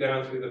pushing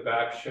down through the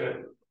back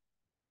shin.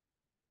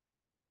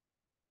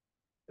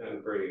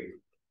 And breathe.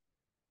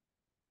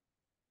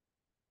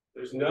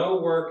 There's no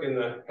work in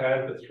the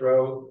head.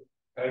 The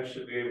head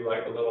should be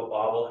like a little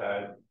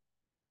bobblehead.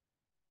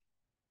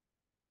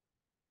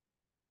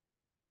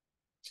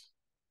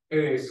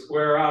 And you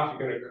square off,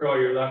 you're going to curl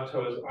your left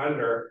toes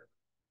under,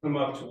 come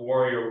up to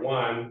warrior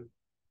one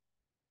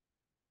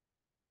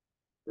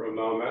for a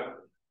moment,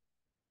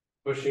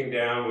 pushing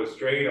down with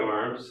straight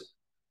arms.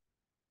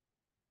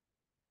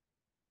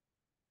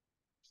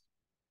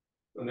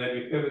 And then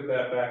you pivot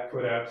that back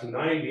foot out to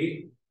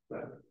 90,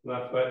 that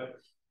left foot,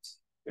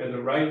 and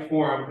the right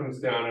forearm comes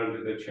down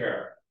under the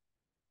chair.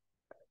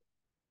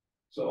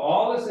 So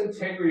all this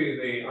integrity,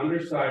 the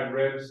underside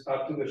ribs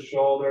up to the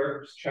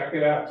shoulder, just check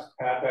it out, just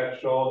pat that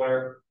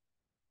shoulder,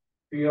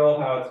 feel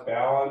how it's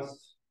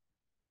balanced.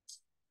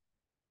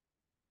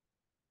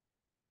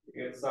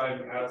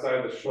 Inside and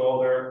outside the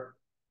shoulder,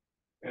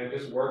 and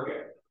just work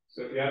it.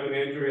 So if you have an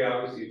injury,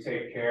 obviously you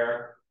take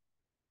care.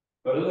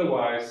 But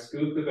otherwise,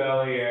 scoop the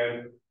belly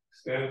in,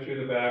 extend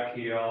through the back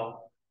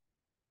heel.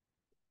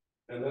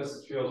 And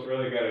this feels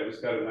really good. I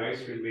just got a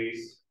nice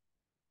release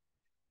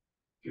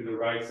through the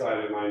right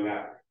side of my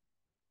neck.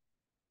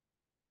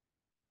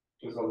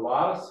 There's a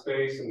lot of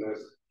space in this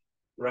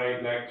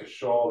right neck to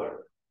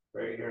shoulder,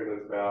 right here in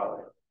this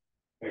valley.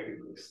 I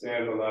can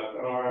extend the left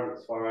arm,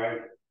 it's fine.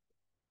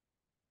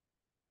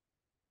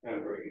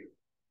 And breathe.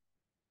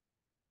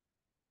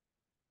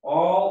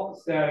 All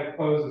static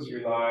poses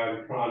rely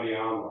on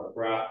pranayama, or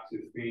breath,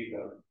 to feed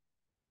them.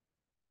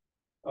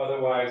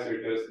 Otherwise,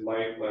 they're just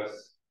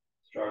lifeless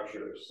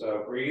structures.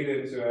 So breathe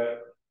into it.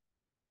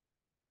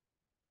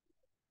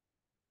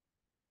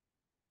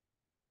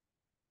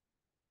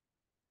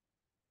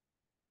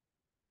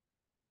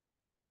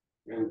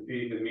 And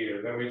feed the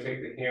meter. Then we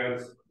take the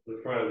hands to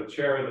the front of the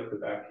chair, lift the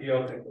back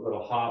heel, take a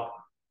little hop,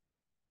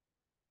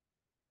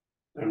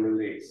 and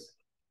release.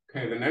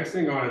 Okay, the next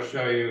thing I want to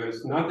show you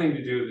is nothing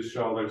to do with the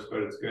shoulders,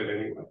 but it's good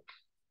anyway.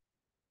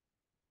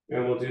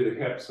 And we'll do the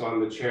hips on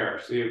the chair.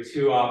 So you have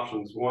two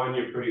options. One,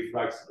 you're pretty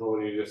flexible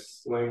and you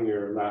just sling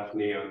your left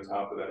knee on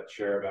top of that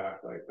chair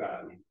back like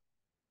that. And,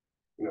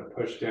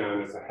 push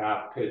down as a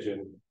half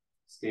pigeon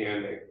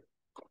standing.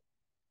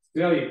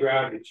 Still, you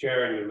grab the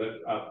chair and you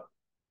lift up.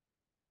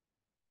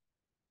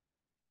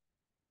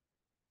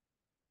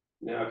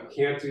 Now, if you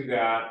can't do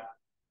that,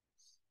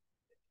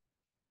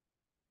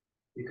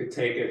 you could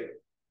take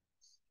it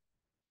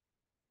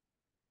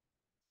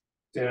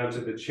down to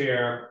the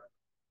chair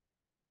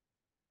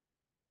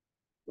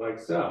like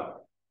so.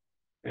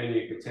 And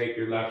you could take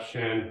your left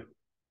shin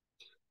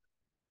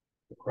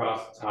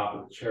across the top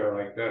of the chair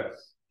like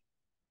this.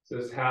 So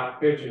this half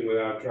pigeon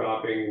without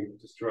dropping,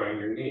 destroying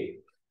your knee.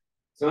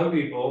 Some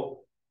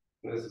people,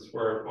 and this is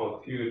where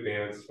a few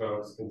advanced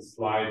folks can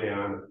slide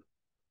down,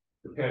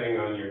 depending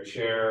on your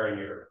chair and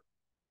your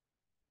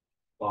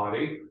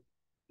body,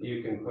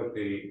 you can put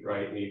the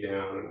right knee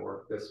down and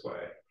work this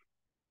way.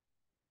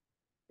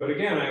 But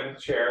again, I have a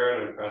chair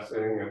and I'm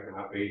pressing, I'm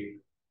happy.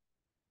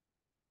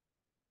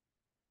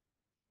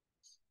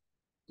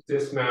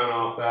 Dismount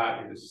off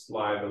that, you just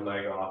slide the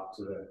leg off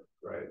to the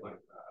right like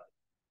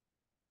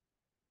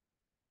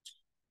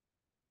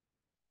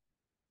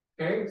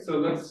that. Okay, so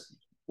let's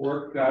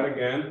work that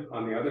again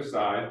on the other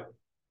side.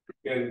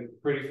 Again,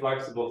 pretty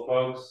flexible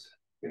folks.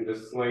 You can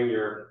just sling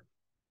your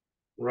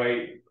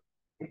right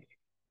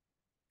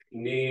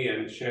knee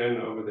and chin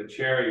over the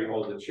chair. You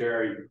hold the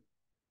chair, you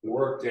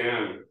work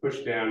down, you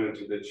push down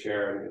into the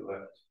chair and you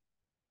lift.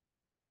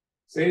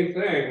 Same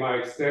thing, my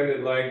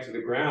extended leg to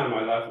the ground,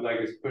 my left leg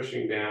is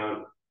pushing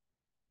down.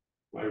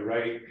 My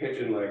right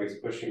pigeon leg is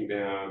pushing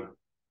down.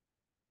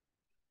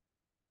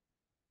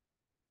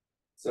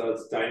 So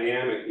it's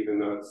dynamic even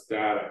though it's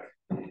static.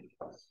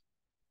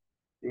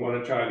 You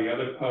want to try the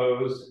other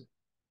pose.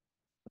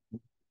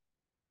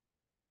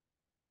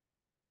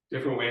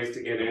 Different ways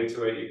to get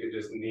into it. You could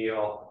just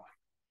kneel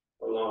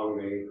along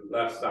the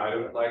left side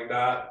of it like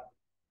that.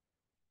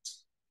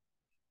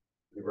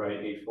 Your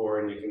right knee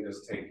forward, and you can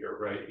just take your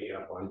right knee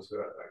up onto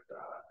it like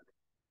that.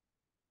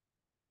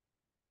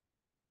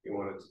 You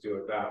wanted to do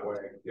it that way.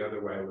 The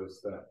other way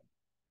was the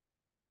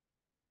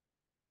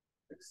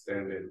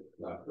extended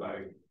left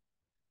leg.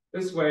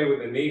 This way with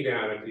the knee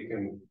down, if you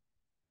can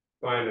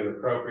find an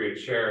appropriate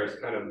chair, is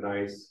kind of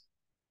nice.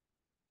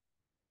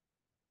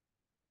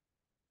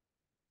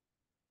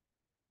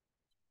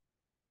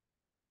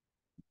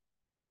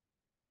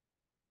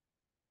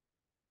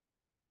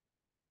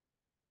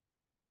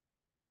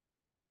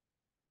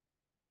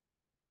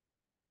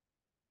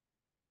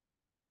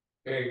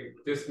 Okay,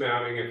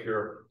 dismounting if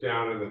you're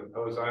down in the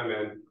pose I'm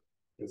in,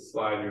 and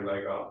slide your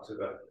leg off to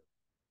the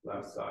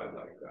left side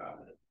like that.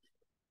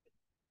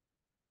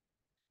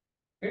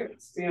 Okay,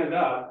 stand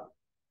up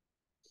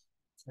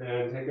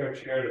and take our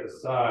chair to the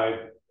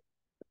side,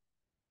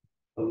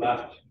 the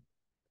left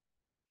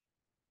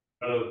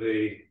of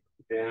the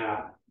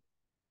mat.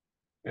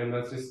 And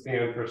let's just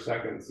stand for a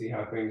second and see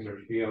how things are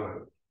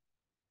feeling.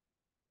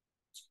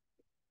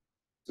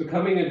 So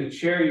coming into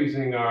chair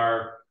using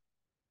our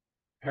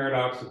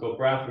paradoxical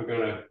breath, we're going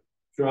to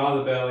draw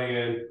the belly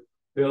in,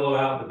 billow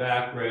out the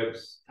back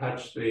ribs,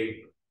 touch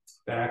the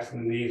backs of the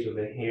knees with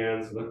the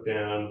hands, look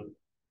down,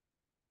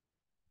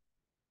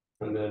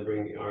 and then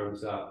bring the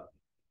arms up.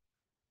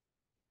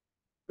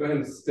 Go ahead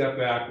and step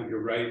back with your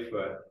right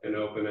foot and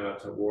open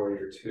out to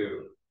warrior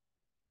two.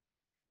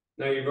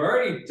 Now you've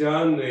already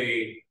done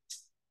the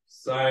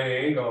side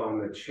angle on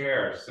the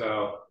chair,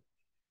 so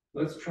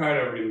let's try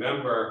to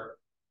remember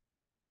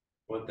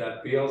what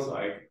that feels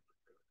like.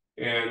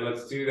 And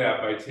let's do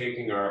that by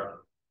taking our,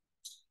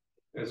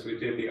 as we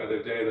did the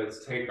other day,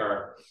 let's take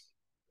our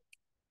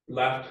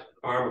left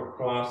arm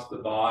across the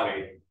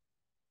body,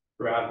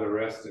 grab the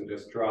wrist and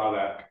just draw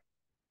that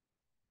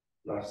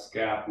left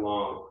scap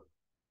long.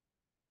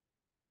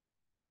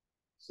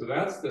 So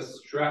that's the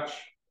stretch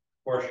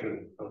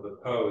portion of the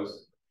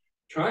pose.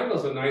 Triangle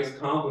is a nice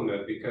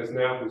complement because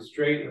now if we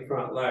straighten the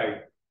front leg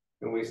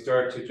and we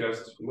start to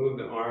just move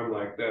the arm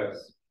like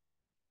this,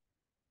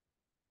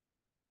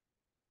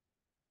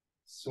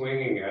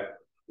 swinging it,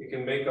 you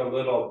can make a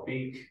little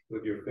beak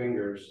with your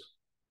fingers,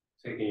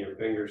 taking your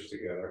fingers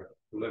together,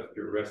 lift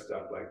your wrist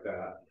up like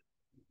that.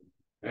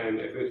 And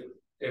if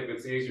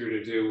it's easier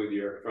to do with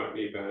your front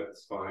knee bent,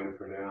 it's fine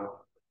for now.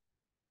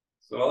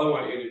 So all I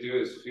want you to do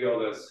is feel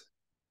this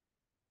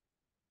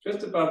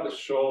just above the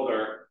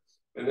shoulder,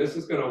 and this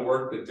is going to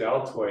work the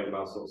deltoid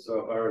muscle.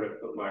 So if I were to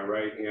put my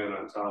right hand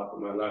on top of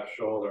my left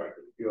shoulder, I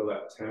can feel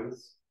that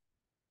tense.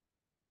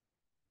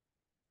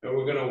 And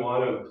we're going to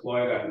want to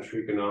employ that in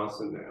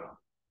Trikonasana now.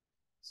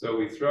 So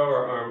we throw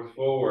our arm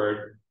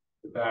forward,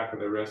 the back of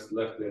the wrist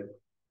lifted,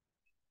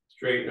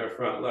 straighten our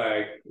front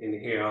leg,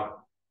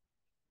 inhale.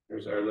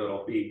 There's our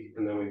little beak,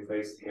 and then we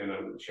place the hand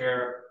on the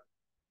chair,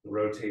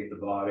 rotate the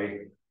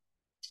body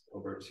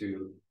over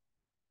to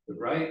the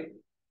right.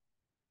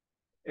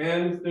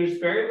 And there's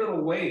very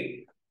little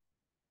weight,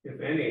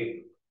 if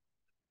any,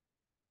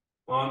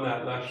 on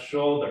that left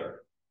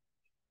shoulder.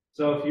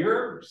 So if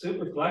you're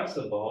super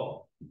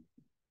flexible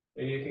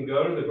and you can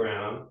go to the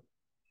ground,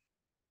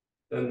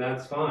 then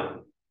that's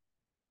fine.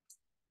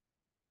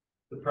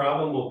 The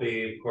problem will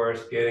be, of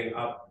course, getting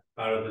up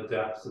out of the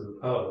depths of the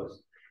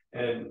pose.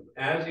 And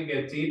as you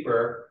get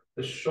deeper,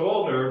 the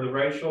shoulder, the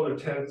right shoulder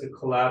tends to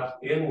collapse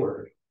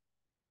inward.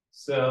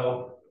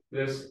 So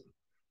this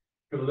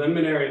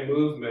preliminary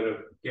movement of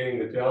getting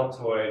the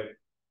deltoid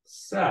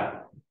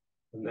set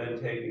and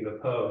then taking the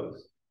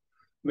pose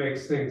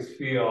makes things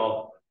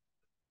feel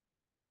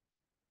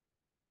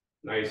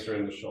nicer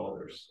in the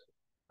shoulders,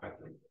 I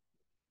think.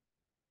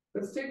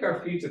 Let's take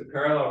our feet to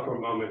parallel for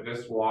a moment,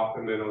 just walk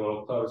them in a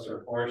little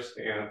closer, horse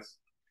stance.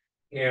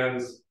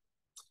 Hands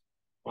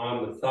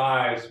on the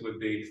thighs with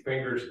the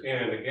fingers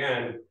in.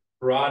 Again,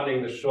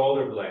 broadening the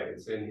shoulder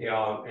blades.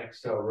 Inhale and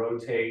exhale,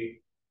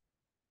 rotate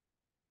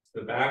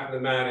to the back of the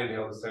mat,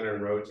 inhale to center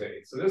and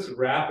rotate. So this is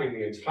wrapping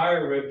the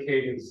entire rib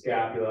cage and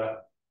scapula.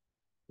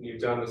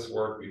 You've done this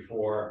work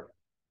before.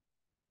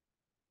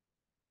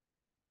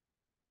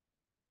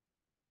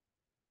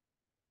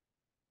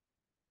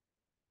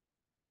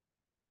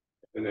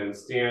 And then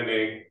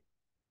standing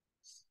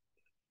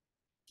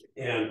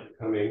and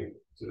coming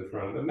to the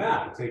front of the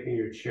mat, taking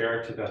your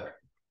chair to the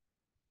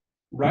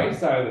right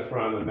side of the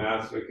front of the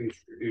mat so we can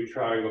do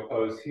triangle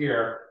pose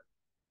here.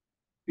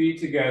 Feet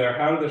together.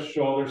 How do the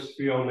shoulders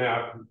feel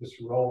now? Just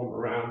roll them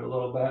around a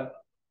little bit.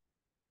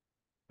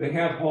 They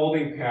have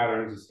holding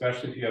patterns,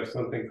 especially if you have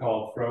something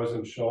called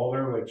frozen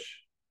shoulder,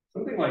 which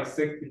something like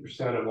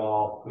 60% of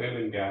all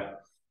women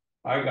get.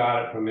 I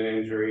got it from an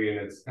injury, and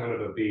it's kind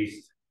of a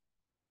beast.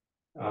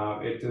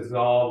 It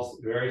dissolves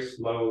very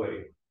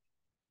slowly.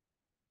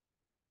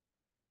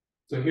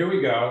 So here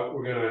we go.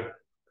 We're going to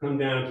come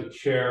down to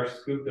chair,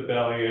 scoop the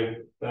belly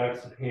in,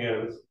 backs of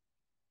hands,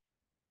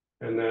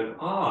 and then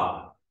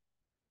arm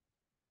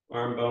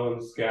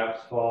bones,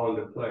 scaps fall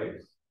into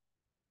place.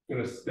 I'm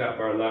going to step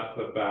our left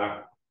foot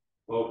back,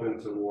 open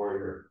to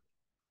warrior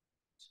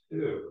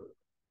two.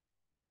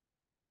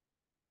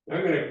 Now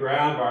I'm going to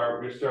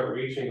we're going to start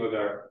reaching with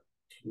our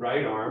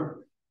right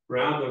arm,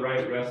 grab the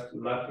right wrist,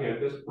 left hand,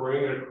 just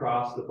bring it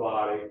across the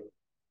body.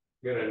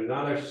 Get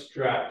another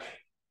stretch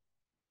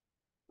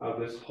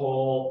of this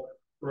whole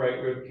right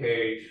rib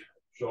cage,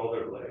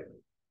 shoulder blade.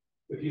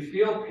 If you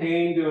feel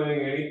pain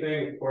doing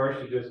anything, of course,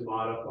 you just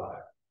modify.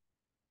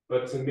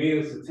 But to me,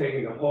 this is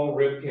taking the whole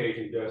rib cage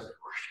and just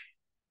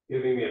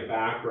giving me a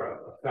back rub,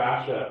 a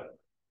fascia,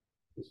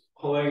 just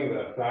pulling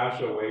the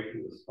fascia away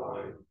from the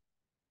spine.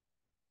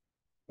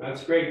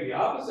 That's great. The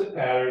opposite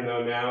pattern,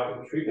 though, now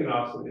in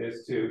Trikonasana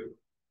is to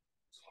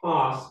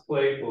toss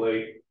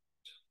playfully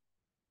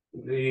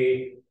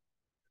the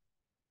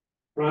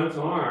front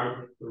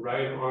arm, the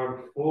right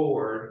arm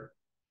forward,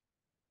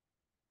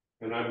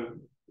 and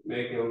I'm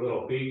making a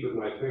little beat with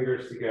my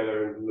fingers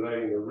together and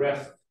letting the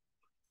wrist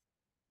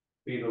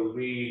be the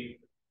lead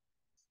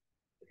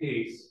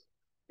piece.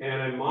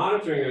 And I'm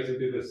monitoring as I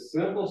do this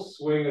simple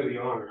swing of the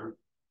arm.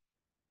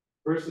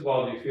 First of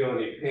all, do you feel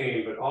any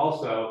pain? But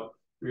also,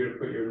 you're going to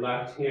put your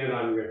left hand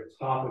on your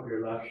top of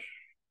your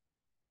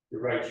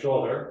right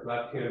shoulder,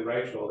 left hand,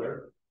 right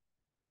shoulder.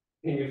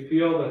 And you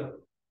feel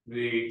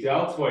the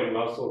deltoid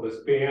muscle, this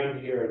band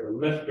here, the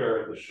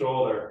lifter of the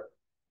shoulder,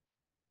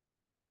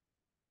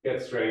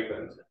 get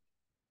strengthened.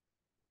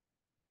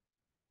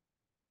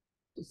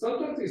 So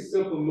sometimes these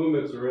simple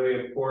movements are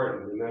really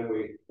important. And then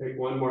we take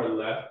one more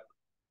lift,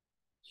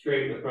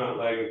 straighten the front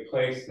leg and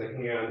place the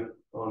hand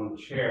on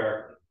the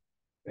chair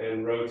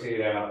and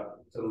rotate out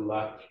to the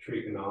left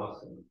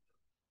Trikonasana.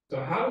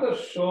 So how do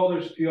those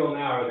shoulders feel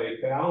now? Are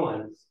they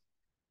balanced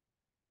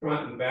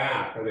front and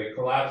back? Are they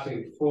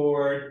collapsing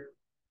forward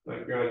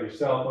like you're on your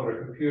cell phone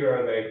or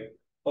computer? Are they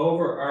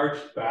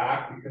overarched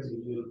back because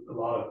you do a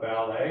lot of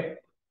ballet?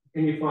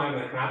 Can you find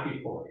the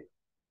happy point?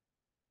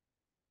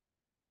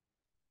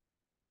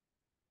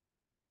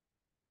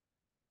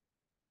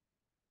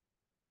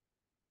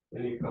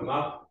 Then you come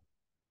up,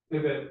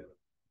 pivot,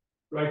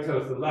 right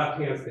toes to the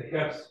left, hands to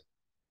hips.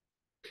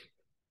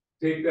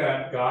 Take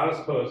that goddess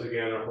pose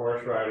again, or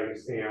horse riding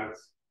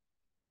stance.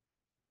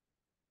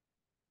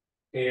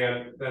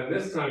 And then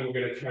this time we're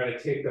going to try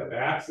to take the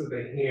backs of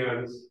the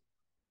hands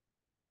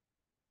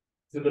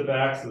to the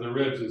backs of the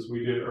ribs as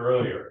we did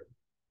earlier.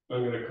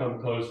 I'm going to come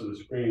close to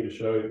the screen to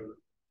show you.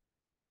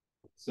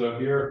 So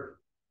here,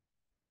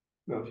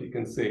 I don't know if you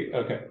can see.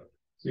 Okay.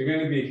 So you're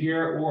going to be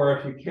here, or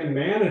if you can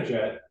manage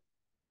it,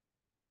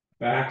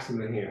 backs of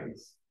the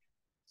hands.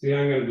 See,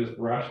 I'm going to just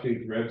brush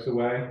these ribs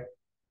away.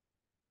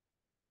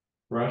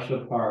 Brush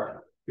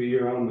apart. Be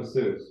your own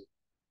masseuse.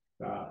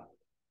 Stop.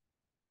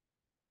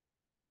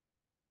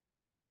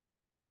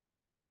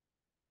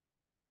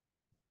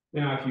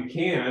 Now, if you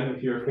can,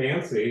 if you're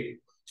fancy,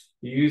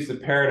 you use the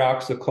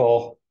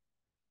paradoxical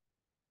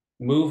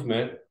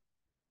movement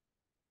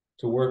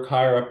to work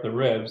higher up the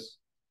ribs,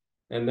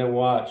 and then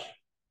watch.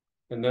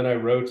 And then I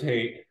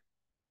rotate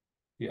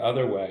the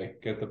other way,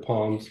 get the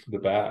palms to the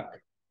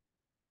back.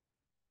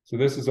 So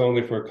this is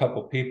only for a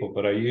couple people,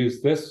 but I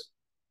use this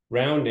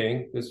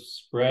rounding, this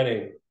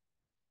spreading,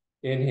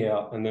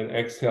 inhale, and then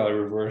exhale, I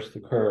reverse the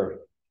curve.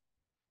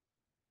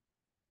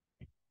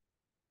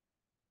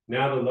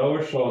 Now the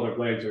lower shoulder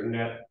blades are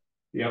net,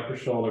 the upper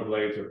shoulder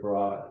blades are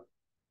broad.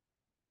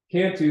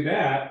 Can't do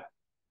that,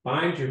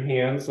 bind your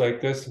hands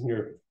like this in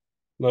your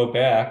low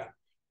back,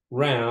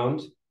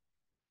 round,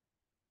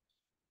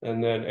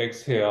 and then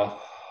exhale.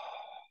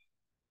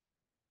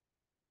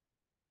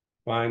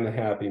 Find the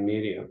happy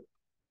medium.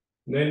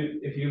 And then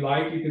if you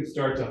like, you can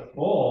start to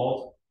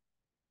fold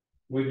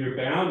with your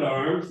bound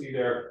arms,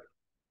 either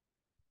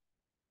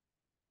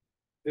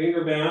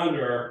finger bound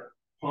or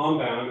palm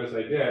bound, as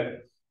I did.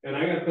 And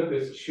I'm going to put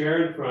this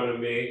chair in front of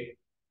me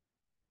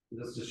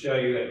just to show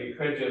you that you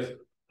could just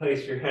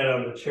place your head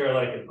on the chair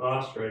like an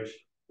ostrich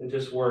and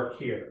just work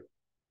here.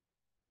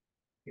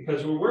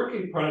 because we're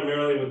working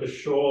primarily with the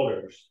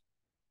shoulders.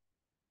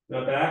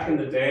 Now, back in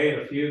the day,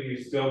 and a few of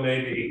you still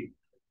may be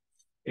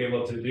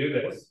able to do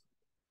this,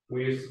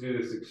 we used to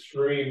do this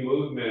extreme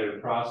movement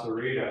in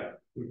Prasarita.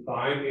 We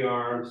bind the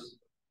arms,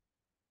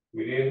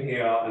 we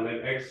inhale, and then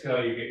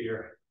exhale, you get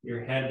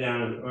your head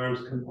down and the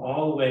arms come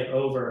all the way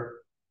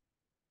over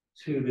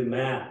to the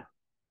mat,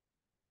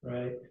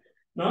 right?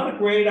 Not a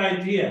great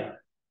idea.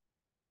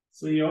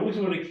 So you always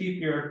want to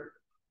keep your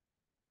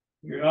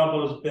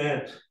elbows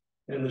bent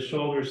and the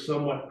shoulders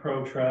somewhat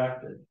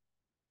protracted.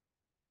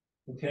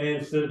 Okay,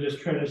 instead of just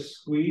trying to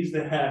squeeze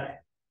the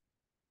heck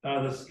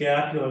out of the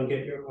scapula and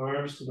get your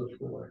arms to the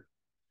floor.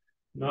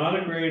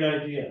 Not a great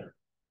idea.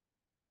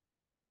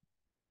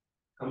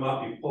 Come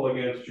up, you pull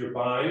against your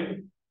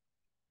bind,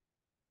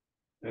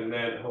 and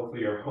then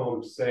hopefully you're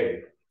home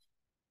safe.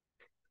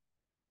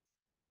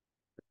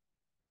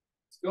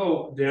 Let's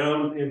go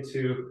down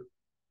into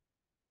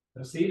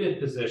a seated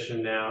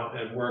position now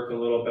and work a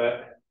little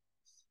bit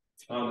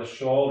on the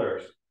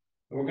shoulders.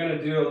 And we're going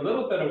to do a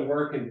little bit of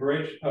work in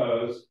bridge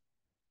pose,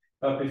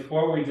 but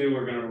before we do,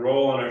 we're going to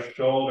roll on our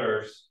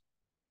shoulders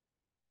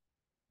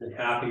in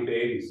happy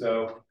baby.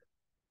 So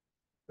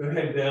go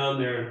ahead down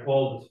there and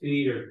hold the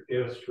feet or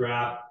get a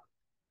strap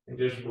and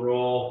just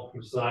roll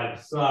from side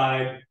to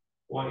side. I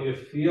want you to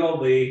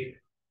feel the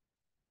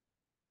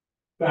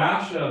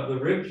fascia of the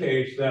rib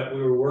cage that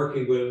we were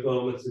working with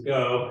moments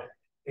ago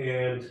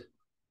and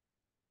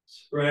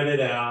spread it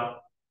out.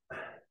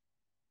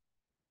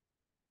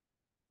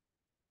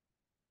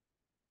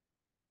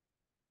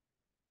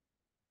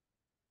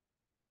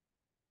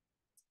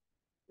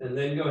 And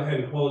then go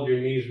ahead and hold your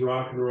knees,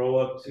 rock and roll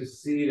up to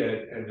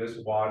seated, and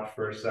just watch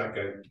for a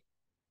second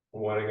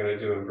on what I'm going to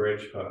do in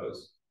bridge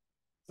pose.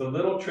 It's a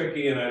little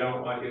tricky, and I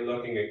don't want you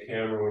looking at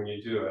camera when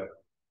you do it.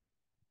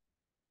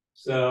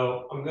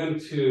 So I'm going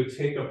to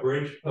take a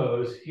bridge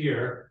pose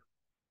here,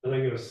 and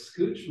I'm going to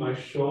scooch my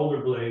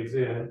shoulder blades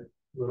in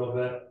a little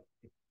bit.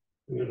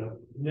 I'm going to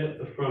knit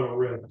the frontal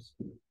ribs.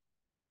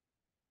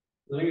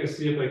 Then I'm going to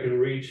see if I can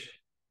reach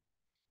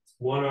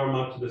one arm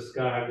up to the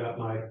sky. I've got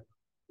my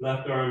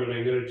left arm, and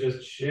I'm going to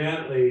just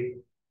gently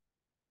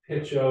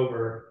pitch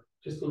over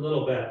just a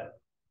little bit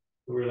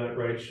over that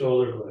right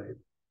shoulder blade.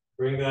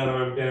 Bring that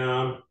arm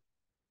down,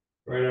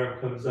 right arm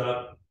comes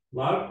up. A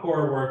lot of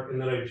core work, and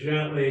then I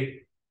gently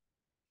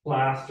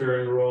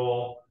plaster and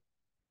roll,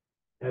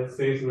 and it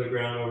stays on the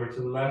ground over to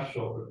the left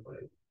shoulder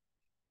blade.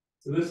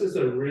 So this is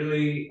a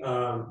really,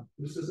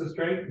 this is a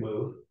strength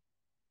move.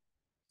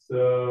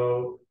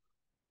 So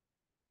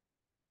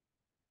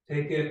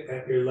take it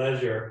at your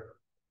leisure.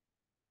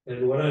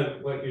 And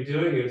what you're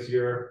doing is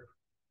you're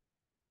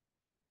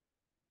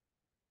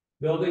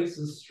building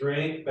some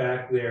strength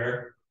back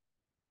there.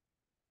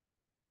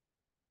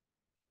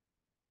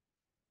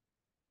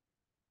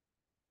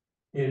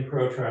 In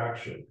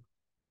protraction.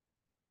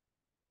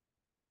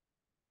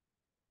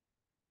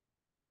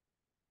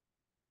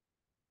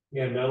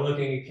 Again, no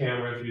looking at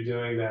camera if you're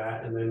doing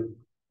that. And then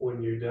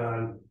when you're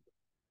done,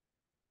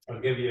 I'll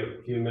give you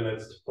a few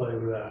minutes to play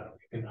with that.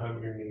 You can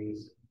hug your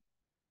knees.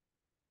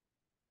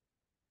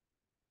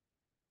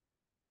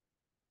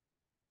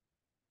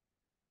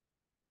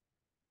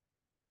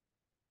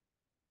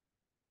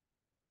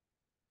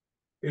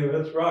 Okay,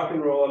 let's rock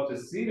and roll up to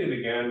seated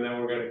again.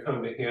 Then we're going to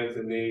come to hands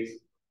and knees.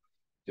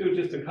 Do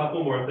just a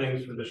couple more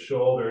things for the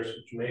shoulders,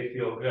 which may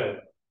feel good.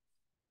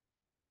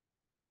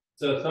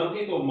 So some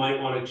people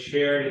might want a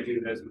chair to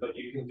do this, but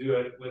you can do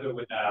it with or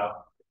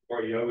without,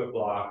 or a yoga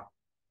block.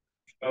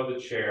 Show the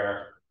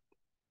chair.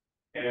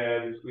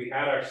 And we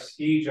had our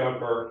ski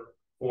jumper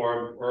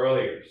form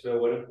earlier. So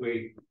what if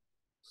we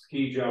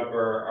ski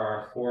jumper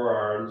our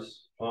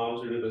forearms,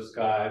 palms are to the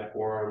sky,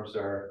 forearms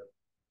are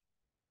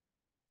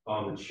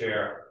on the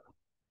chair.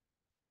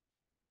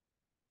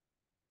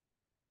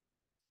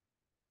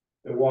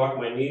 I walk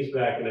my knees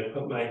back and I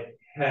put my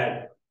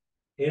head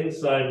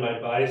inside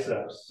my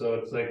biceps. So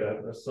it's like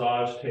a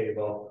massage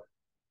table.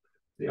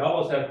 The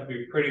elbows have to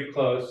be pretty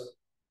close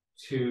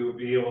to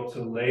be able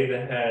to lay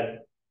the head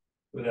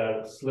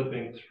without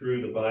slipping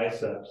through the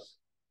biceps.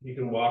 You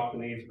can walk the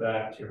knees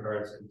back to your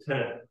heart's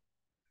content.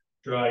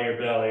 Draw your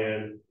belly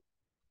in.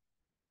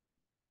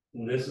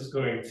 And this is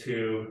going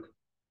to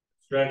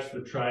stretch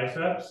the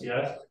triceps,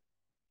 yes.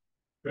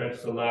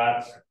 Stretch the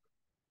lats.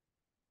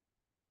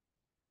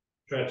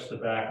 Stretch the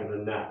back of the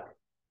neck.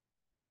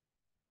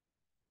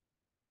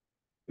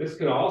 This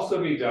can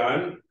also be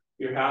done. If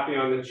you're happy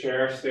on the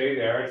chair, stay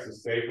there. It's a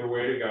safer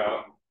way to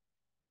go.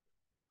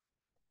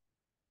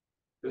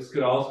 This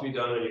could also be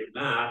done on your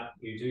mat.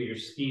 You do your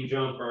ski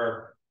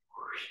jumper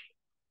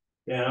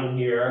down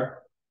here,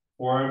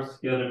 forearms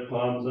together,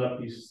 palms up.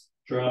 You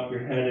drop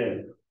your head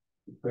in,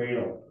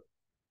 cradle.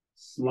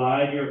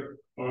 Slide your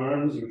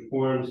arms, your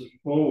forearms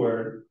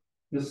forward.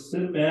 Just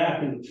sit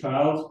back in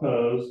child's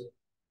pose,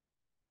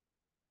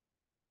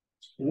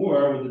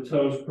 or with the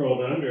toes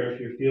curled under. If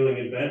you're feeling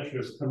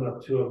adventurous, come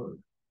up to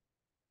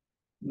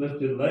a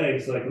lifted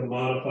legs like a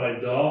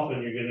modified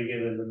dolphin. You're going to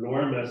get an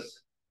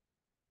enormous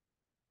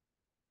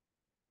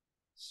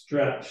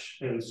stretch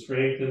and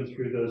strengthen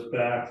through those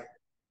back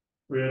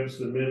ribs,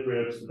 the mid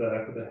ribs, the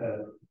back of the head.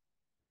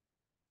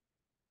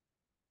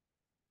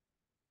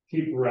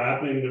 Keep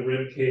wrapping the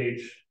rib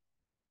cage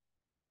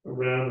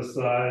around the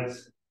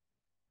sides,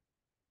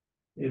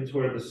 in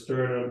toward the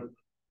sternum,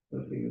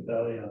 lifting the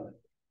belly up.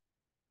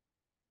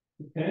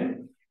 Okay?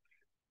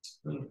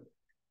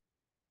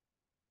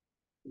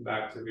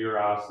 Back to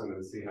Virasana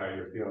and see how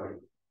you're feeling.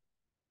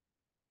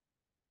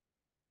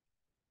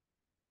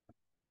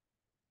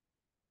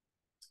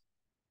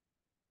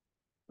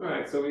 All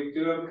right, so we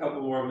do have a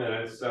couple more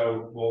minutes,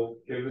 so we'll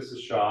give this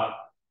a shot.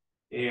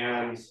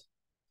 And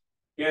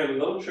again, a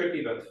little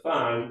tricky, but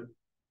fun.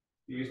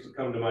 You used to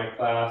come to my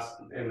class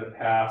in the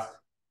past.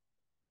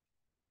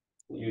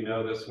 You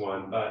know this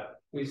one, but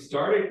we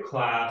started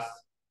class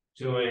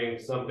doing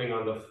something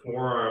on the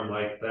forearm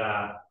like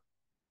that.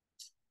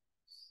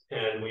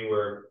 And we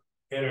were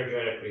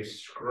energetically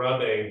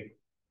scrubbing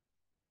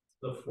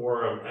the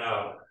forearm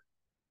out.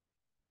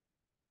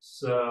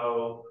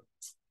 So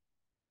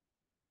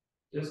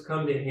just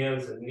come to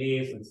hands and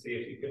knees and see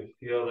if you can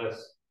feel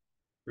this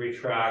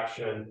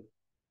retraction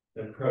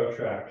and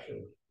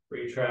protraction.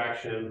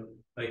 Retraction,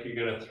 like you're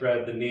going to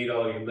thread the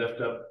needle, you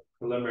lift up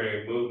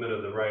preliminary movement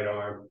of the right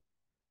arm,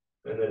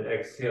 and then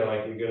exhale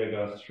like you're going to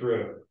go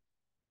through.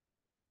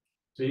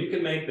 So you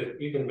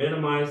can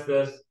minimize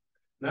this.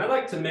 And I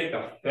like to make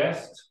a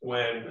fist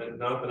when,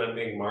 not that I'm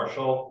being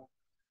martial,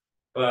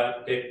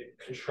 but it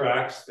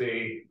contracts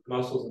the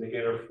muscles in the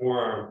inner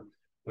forearm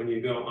when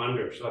you go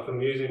under. So if I'm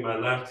using my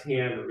left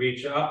hand to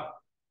reach up,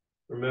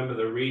 remember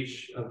the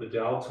reach of the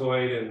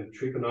deltoid and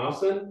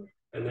Trikonasana,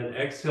 and then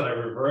exhale, I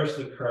reverse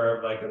the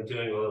curve like I'm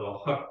doing a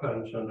little hook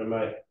punch under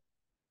my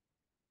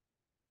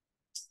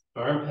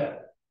armpit,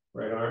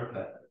 right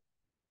armpit.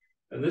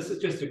 And this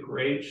is just a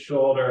great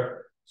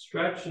shoulder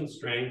stretch and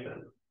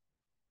strengthen.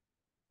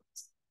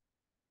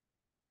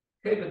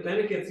 Okay, but then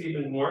it gets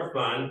even more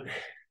fun.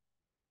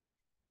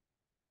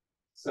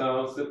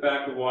 So sit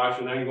back and watch,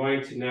 and I'm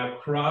going to now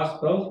cross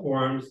both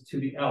forearms to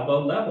the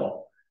elbow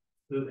level.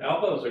 The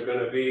elbows are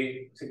going to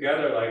be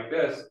together like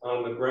this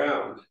on the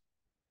ground.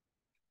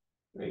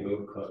 Let me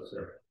move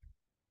closer.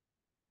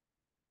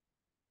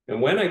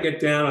 And when I get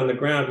down on the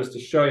ground, just to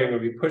show you, I'm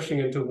going to be pushing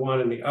into one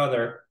and the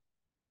other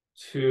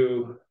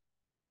to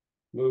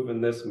move in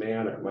this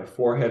manner. My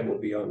forehead will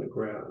be on the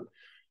ground.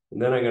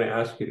 And then I'm going to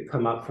ask you to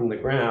come up from the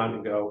ground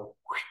and go.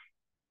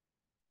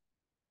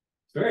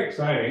 It's very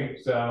exciting.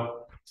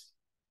 So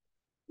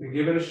we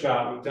give it a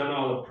shot. We've done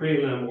all the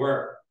prelim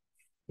work.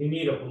 You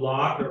need a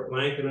block or a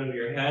blanket under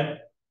your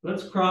head.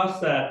 Let's cross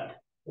that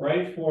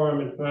right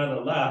forearm in front of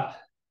the left.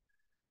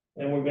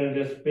 And we're going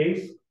to just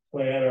face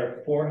plant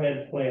or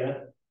forehead plant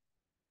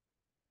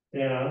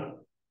down.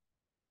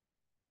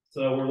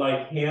 So we're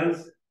like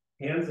hands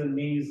and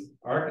knees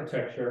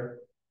architecture.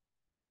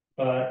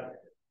 But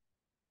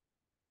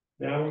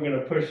now we're going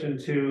to push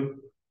into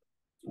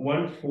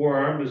one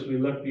forearm as we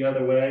look the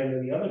other way, and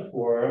then the other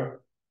forearm,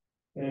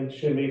 and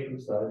shimmy from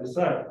side to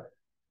side.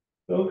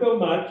 Don't go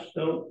much.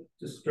 Don't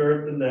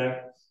disturb the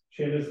neck.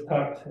 Chin is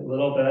tucked a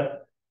little bit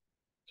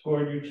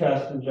toward your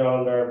chest and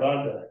jaw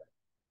bandha.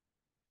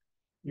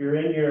 You're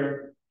in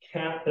your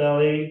cat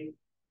belly,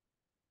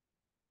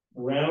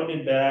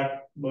 rounded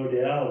back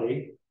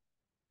modality.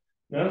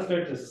 Now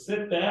start to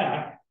sit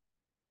back,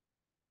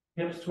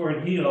 hips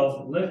toward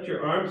heels, lift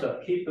your arms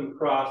up, keep them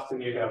crossed,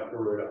 and you have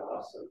Garuda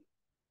Asana.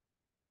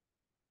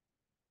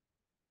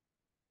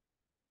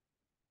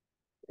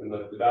 You can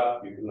lift it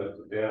up, you can lift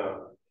it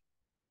down.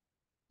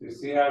 You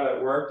see how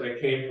that worked? I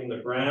came from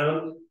the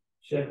ground,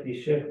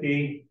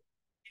 shifty,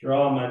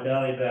 draw my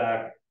belly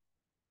back,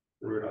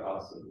 Garuda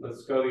Asana.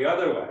 Let's go the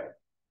other way.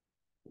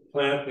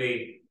 Plant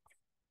the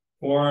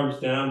forearms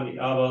down,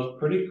 the elbows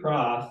pretty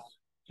crossed.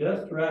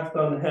 Just rest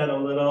on the head a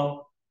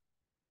little,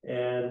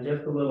 and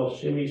just a little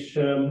shimmy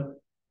shim.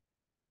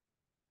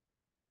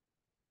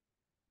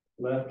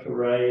 Left to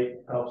right,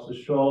 helps the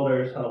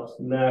shoulders, helps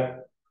the neck.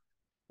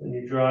 When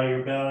you draw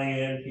your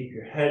belly in, keep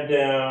your head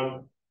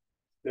down,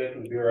 sit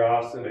in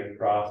Virasana and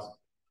cross.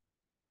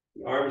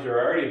 The arms are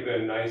already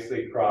been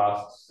nicely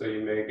crossed, so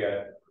you may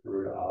get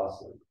Garuda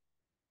Asana.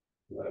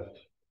 Lift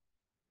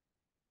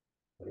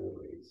and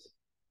release.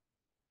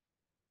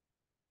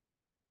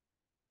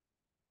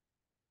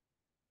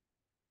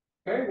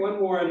 Okay, one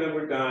more and then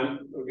we're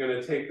done. We're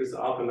going to take this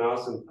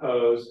Alpanasana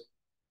pose.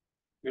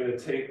 We're going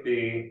to take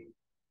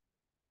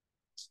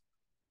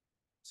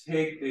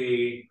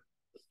the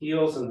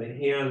heels and the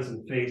hands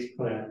and face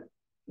plant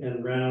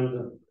and round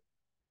them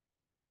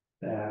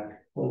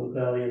back. Pull the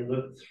belly and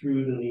look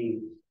through the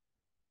knees.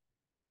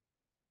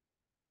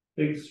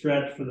 Big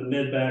stretch for the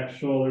mid-back,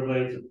 shoulder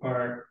blades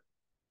apart.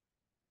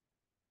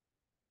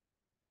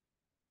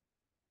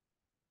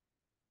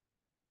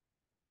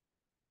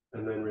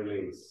 And then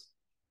release.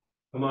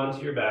 Come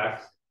onto your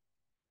backs.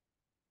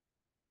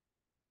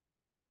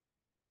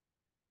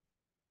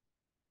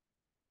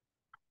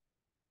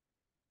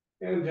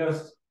 And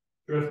just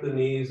drift the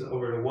knees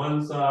over to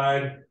one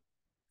side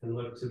and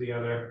look to the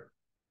other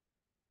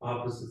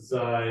opposite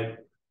side.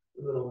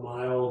 A little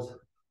mild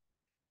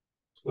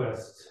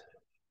twist,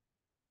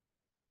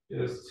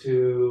 just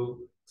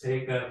to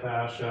take that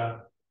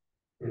fascia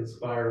and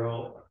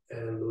spiral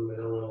and move it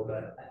a little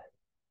bit.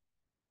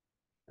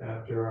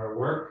 After our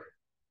work,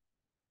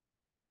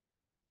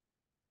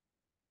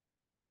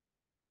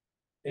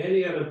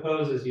 any other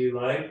poses you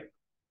like?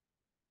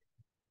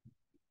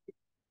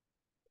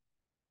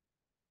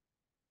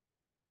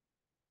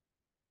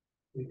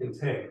 You can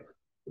take.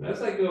 And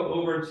as I go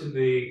over to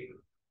the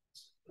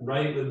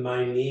right with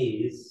my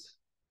knees,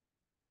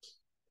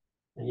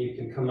 and you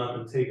can come up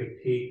and take a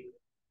peek.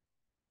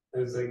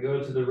 As I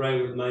go to the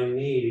right with my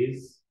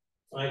knees,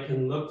 I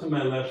can look to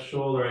my left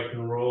shoulder, I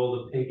can roll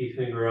the pinky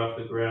finger off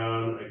the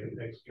ground, I can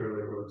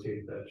externally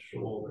rotate that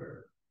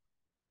shoulder.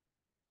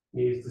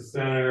 Knees to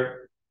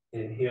center,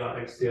 inhale,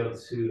 exhale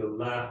to the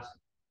left.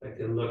 I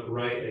can look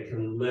right, I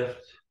can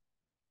lift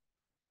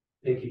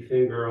pinky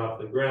finger off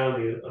the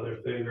ground, the other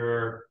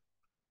finger,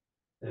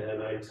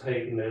 and I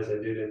tighten as I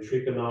did in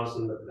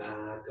Trikonasana, the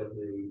back of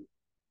the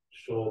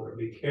shoulder.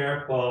 Be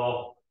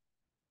careful,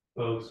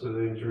 folks with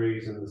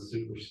injuries in the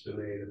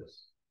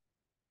supraspinatus.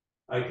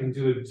 I can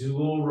do a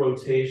dual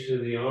rotation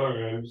of the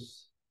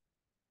arms,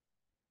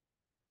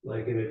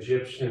 like an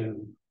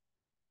Egyptian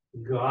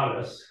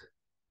goddess.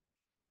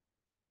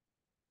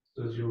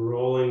 So as you're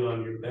rolling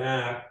on your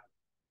back,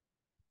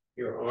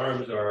 your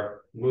arms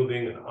are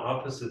moving in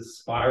opposite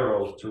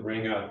spirals to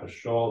ring out the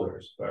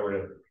shoulders. If I were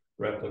to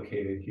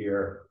replicate it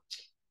here,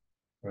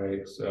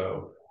 right?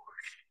 So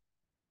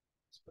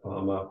this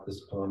palm up,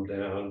 this palm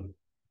down,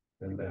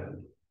 and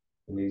then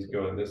the knees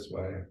going this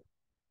way.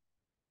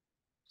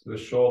 So the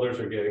shoulders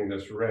are getting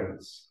this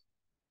rinse.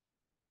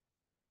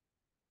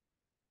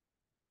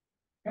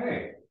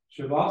 Okay,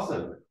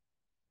 Shavasana.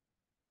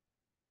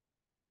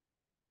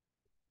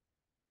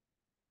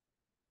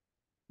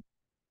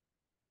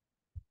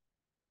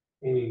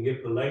 And you can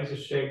give the legs a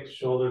shake, the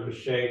shoulders a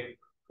shake.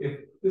 If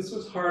this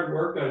was hard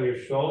work on your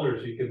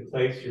shoulders, you can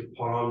place your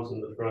palms in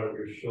the front of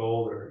your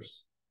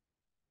shoulders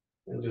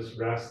and just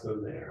rest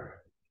them there.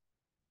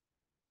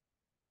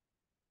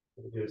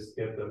 And just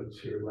get them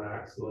to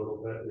relax a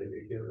little bit.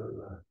 Maybe give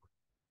them a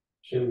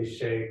shimmy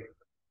shake.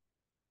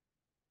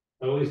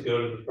 I always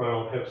go to the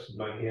frontal hips with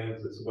my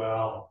hands as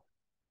well.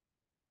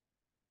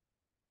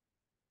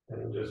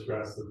 And just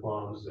rest the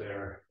palms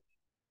there.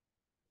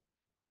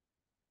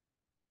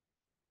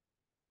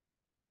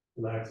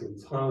 Relaxing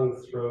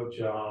tongue, throat,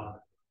 jaw.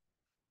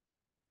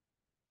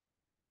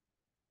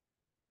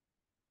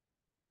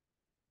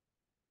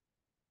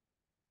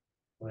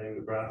 Letting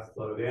the breath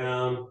slow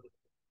down.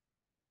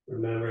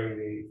 Remembering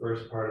the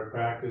first part of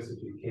practice,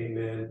 if you came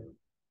in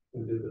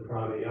and did the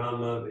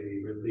pranayama,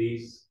 the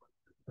release,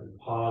 and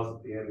pause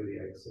at the end of the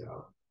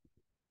exhale.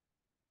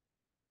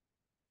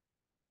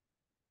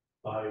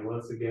 Body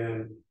once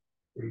again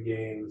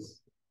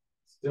regains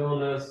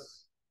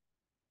stillness.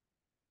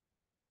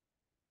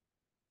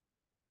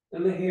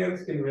 And the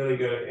hands can really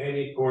go to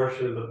any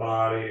portion of the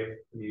body if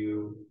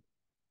you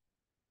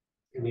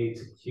need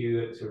to cue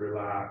it to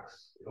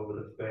relax over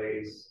the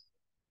face,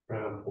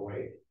 crown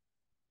point,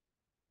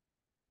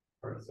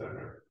 heart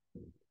center.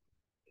 So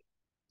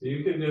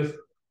you can just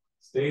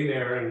stay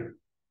there and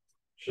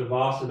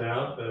Shavasana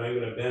out, but I'm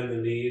going to bend the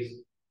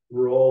knees,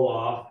 roll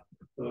off,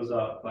 those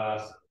up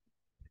fast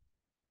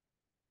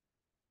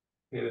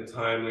in a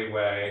timely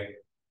way.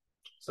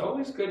 It's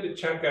always good to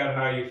check out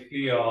how you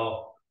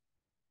feel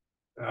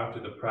after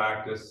the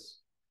practice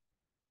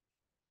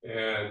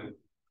and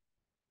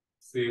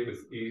see if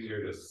it's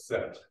easier to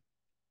sit.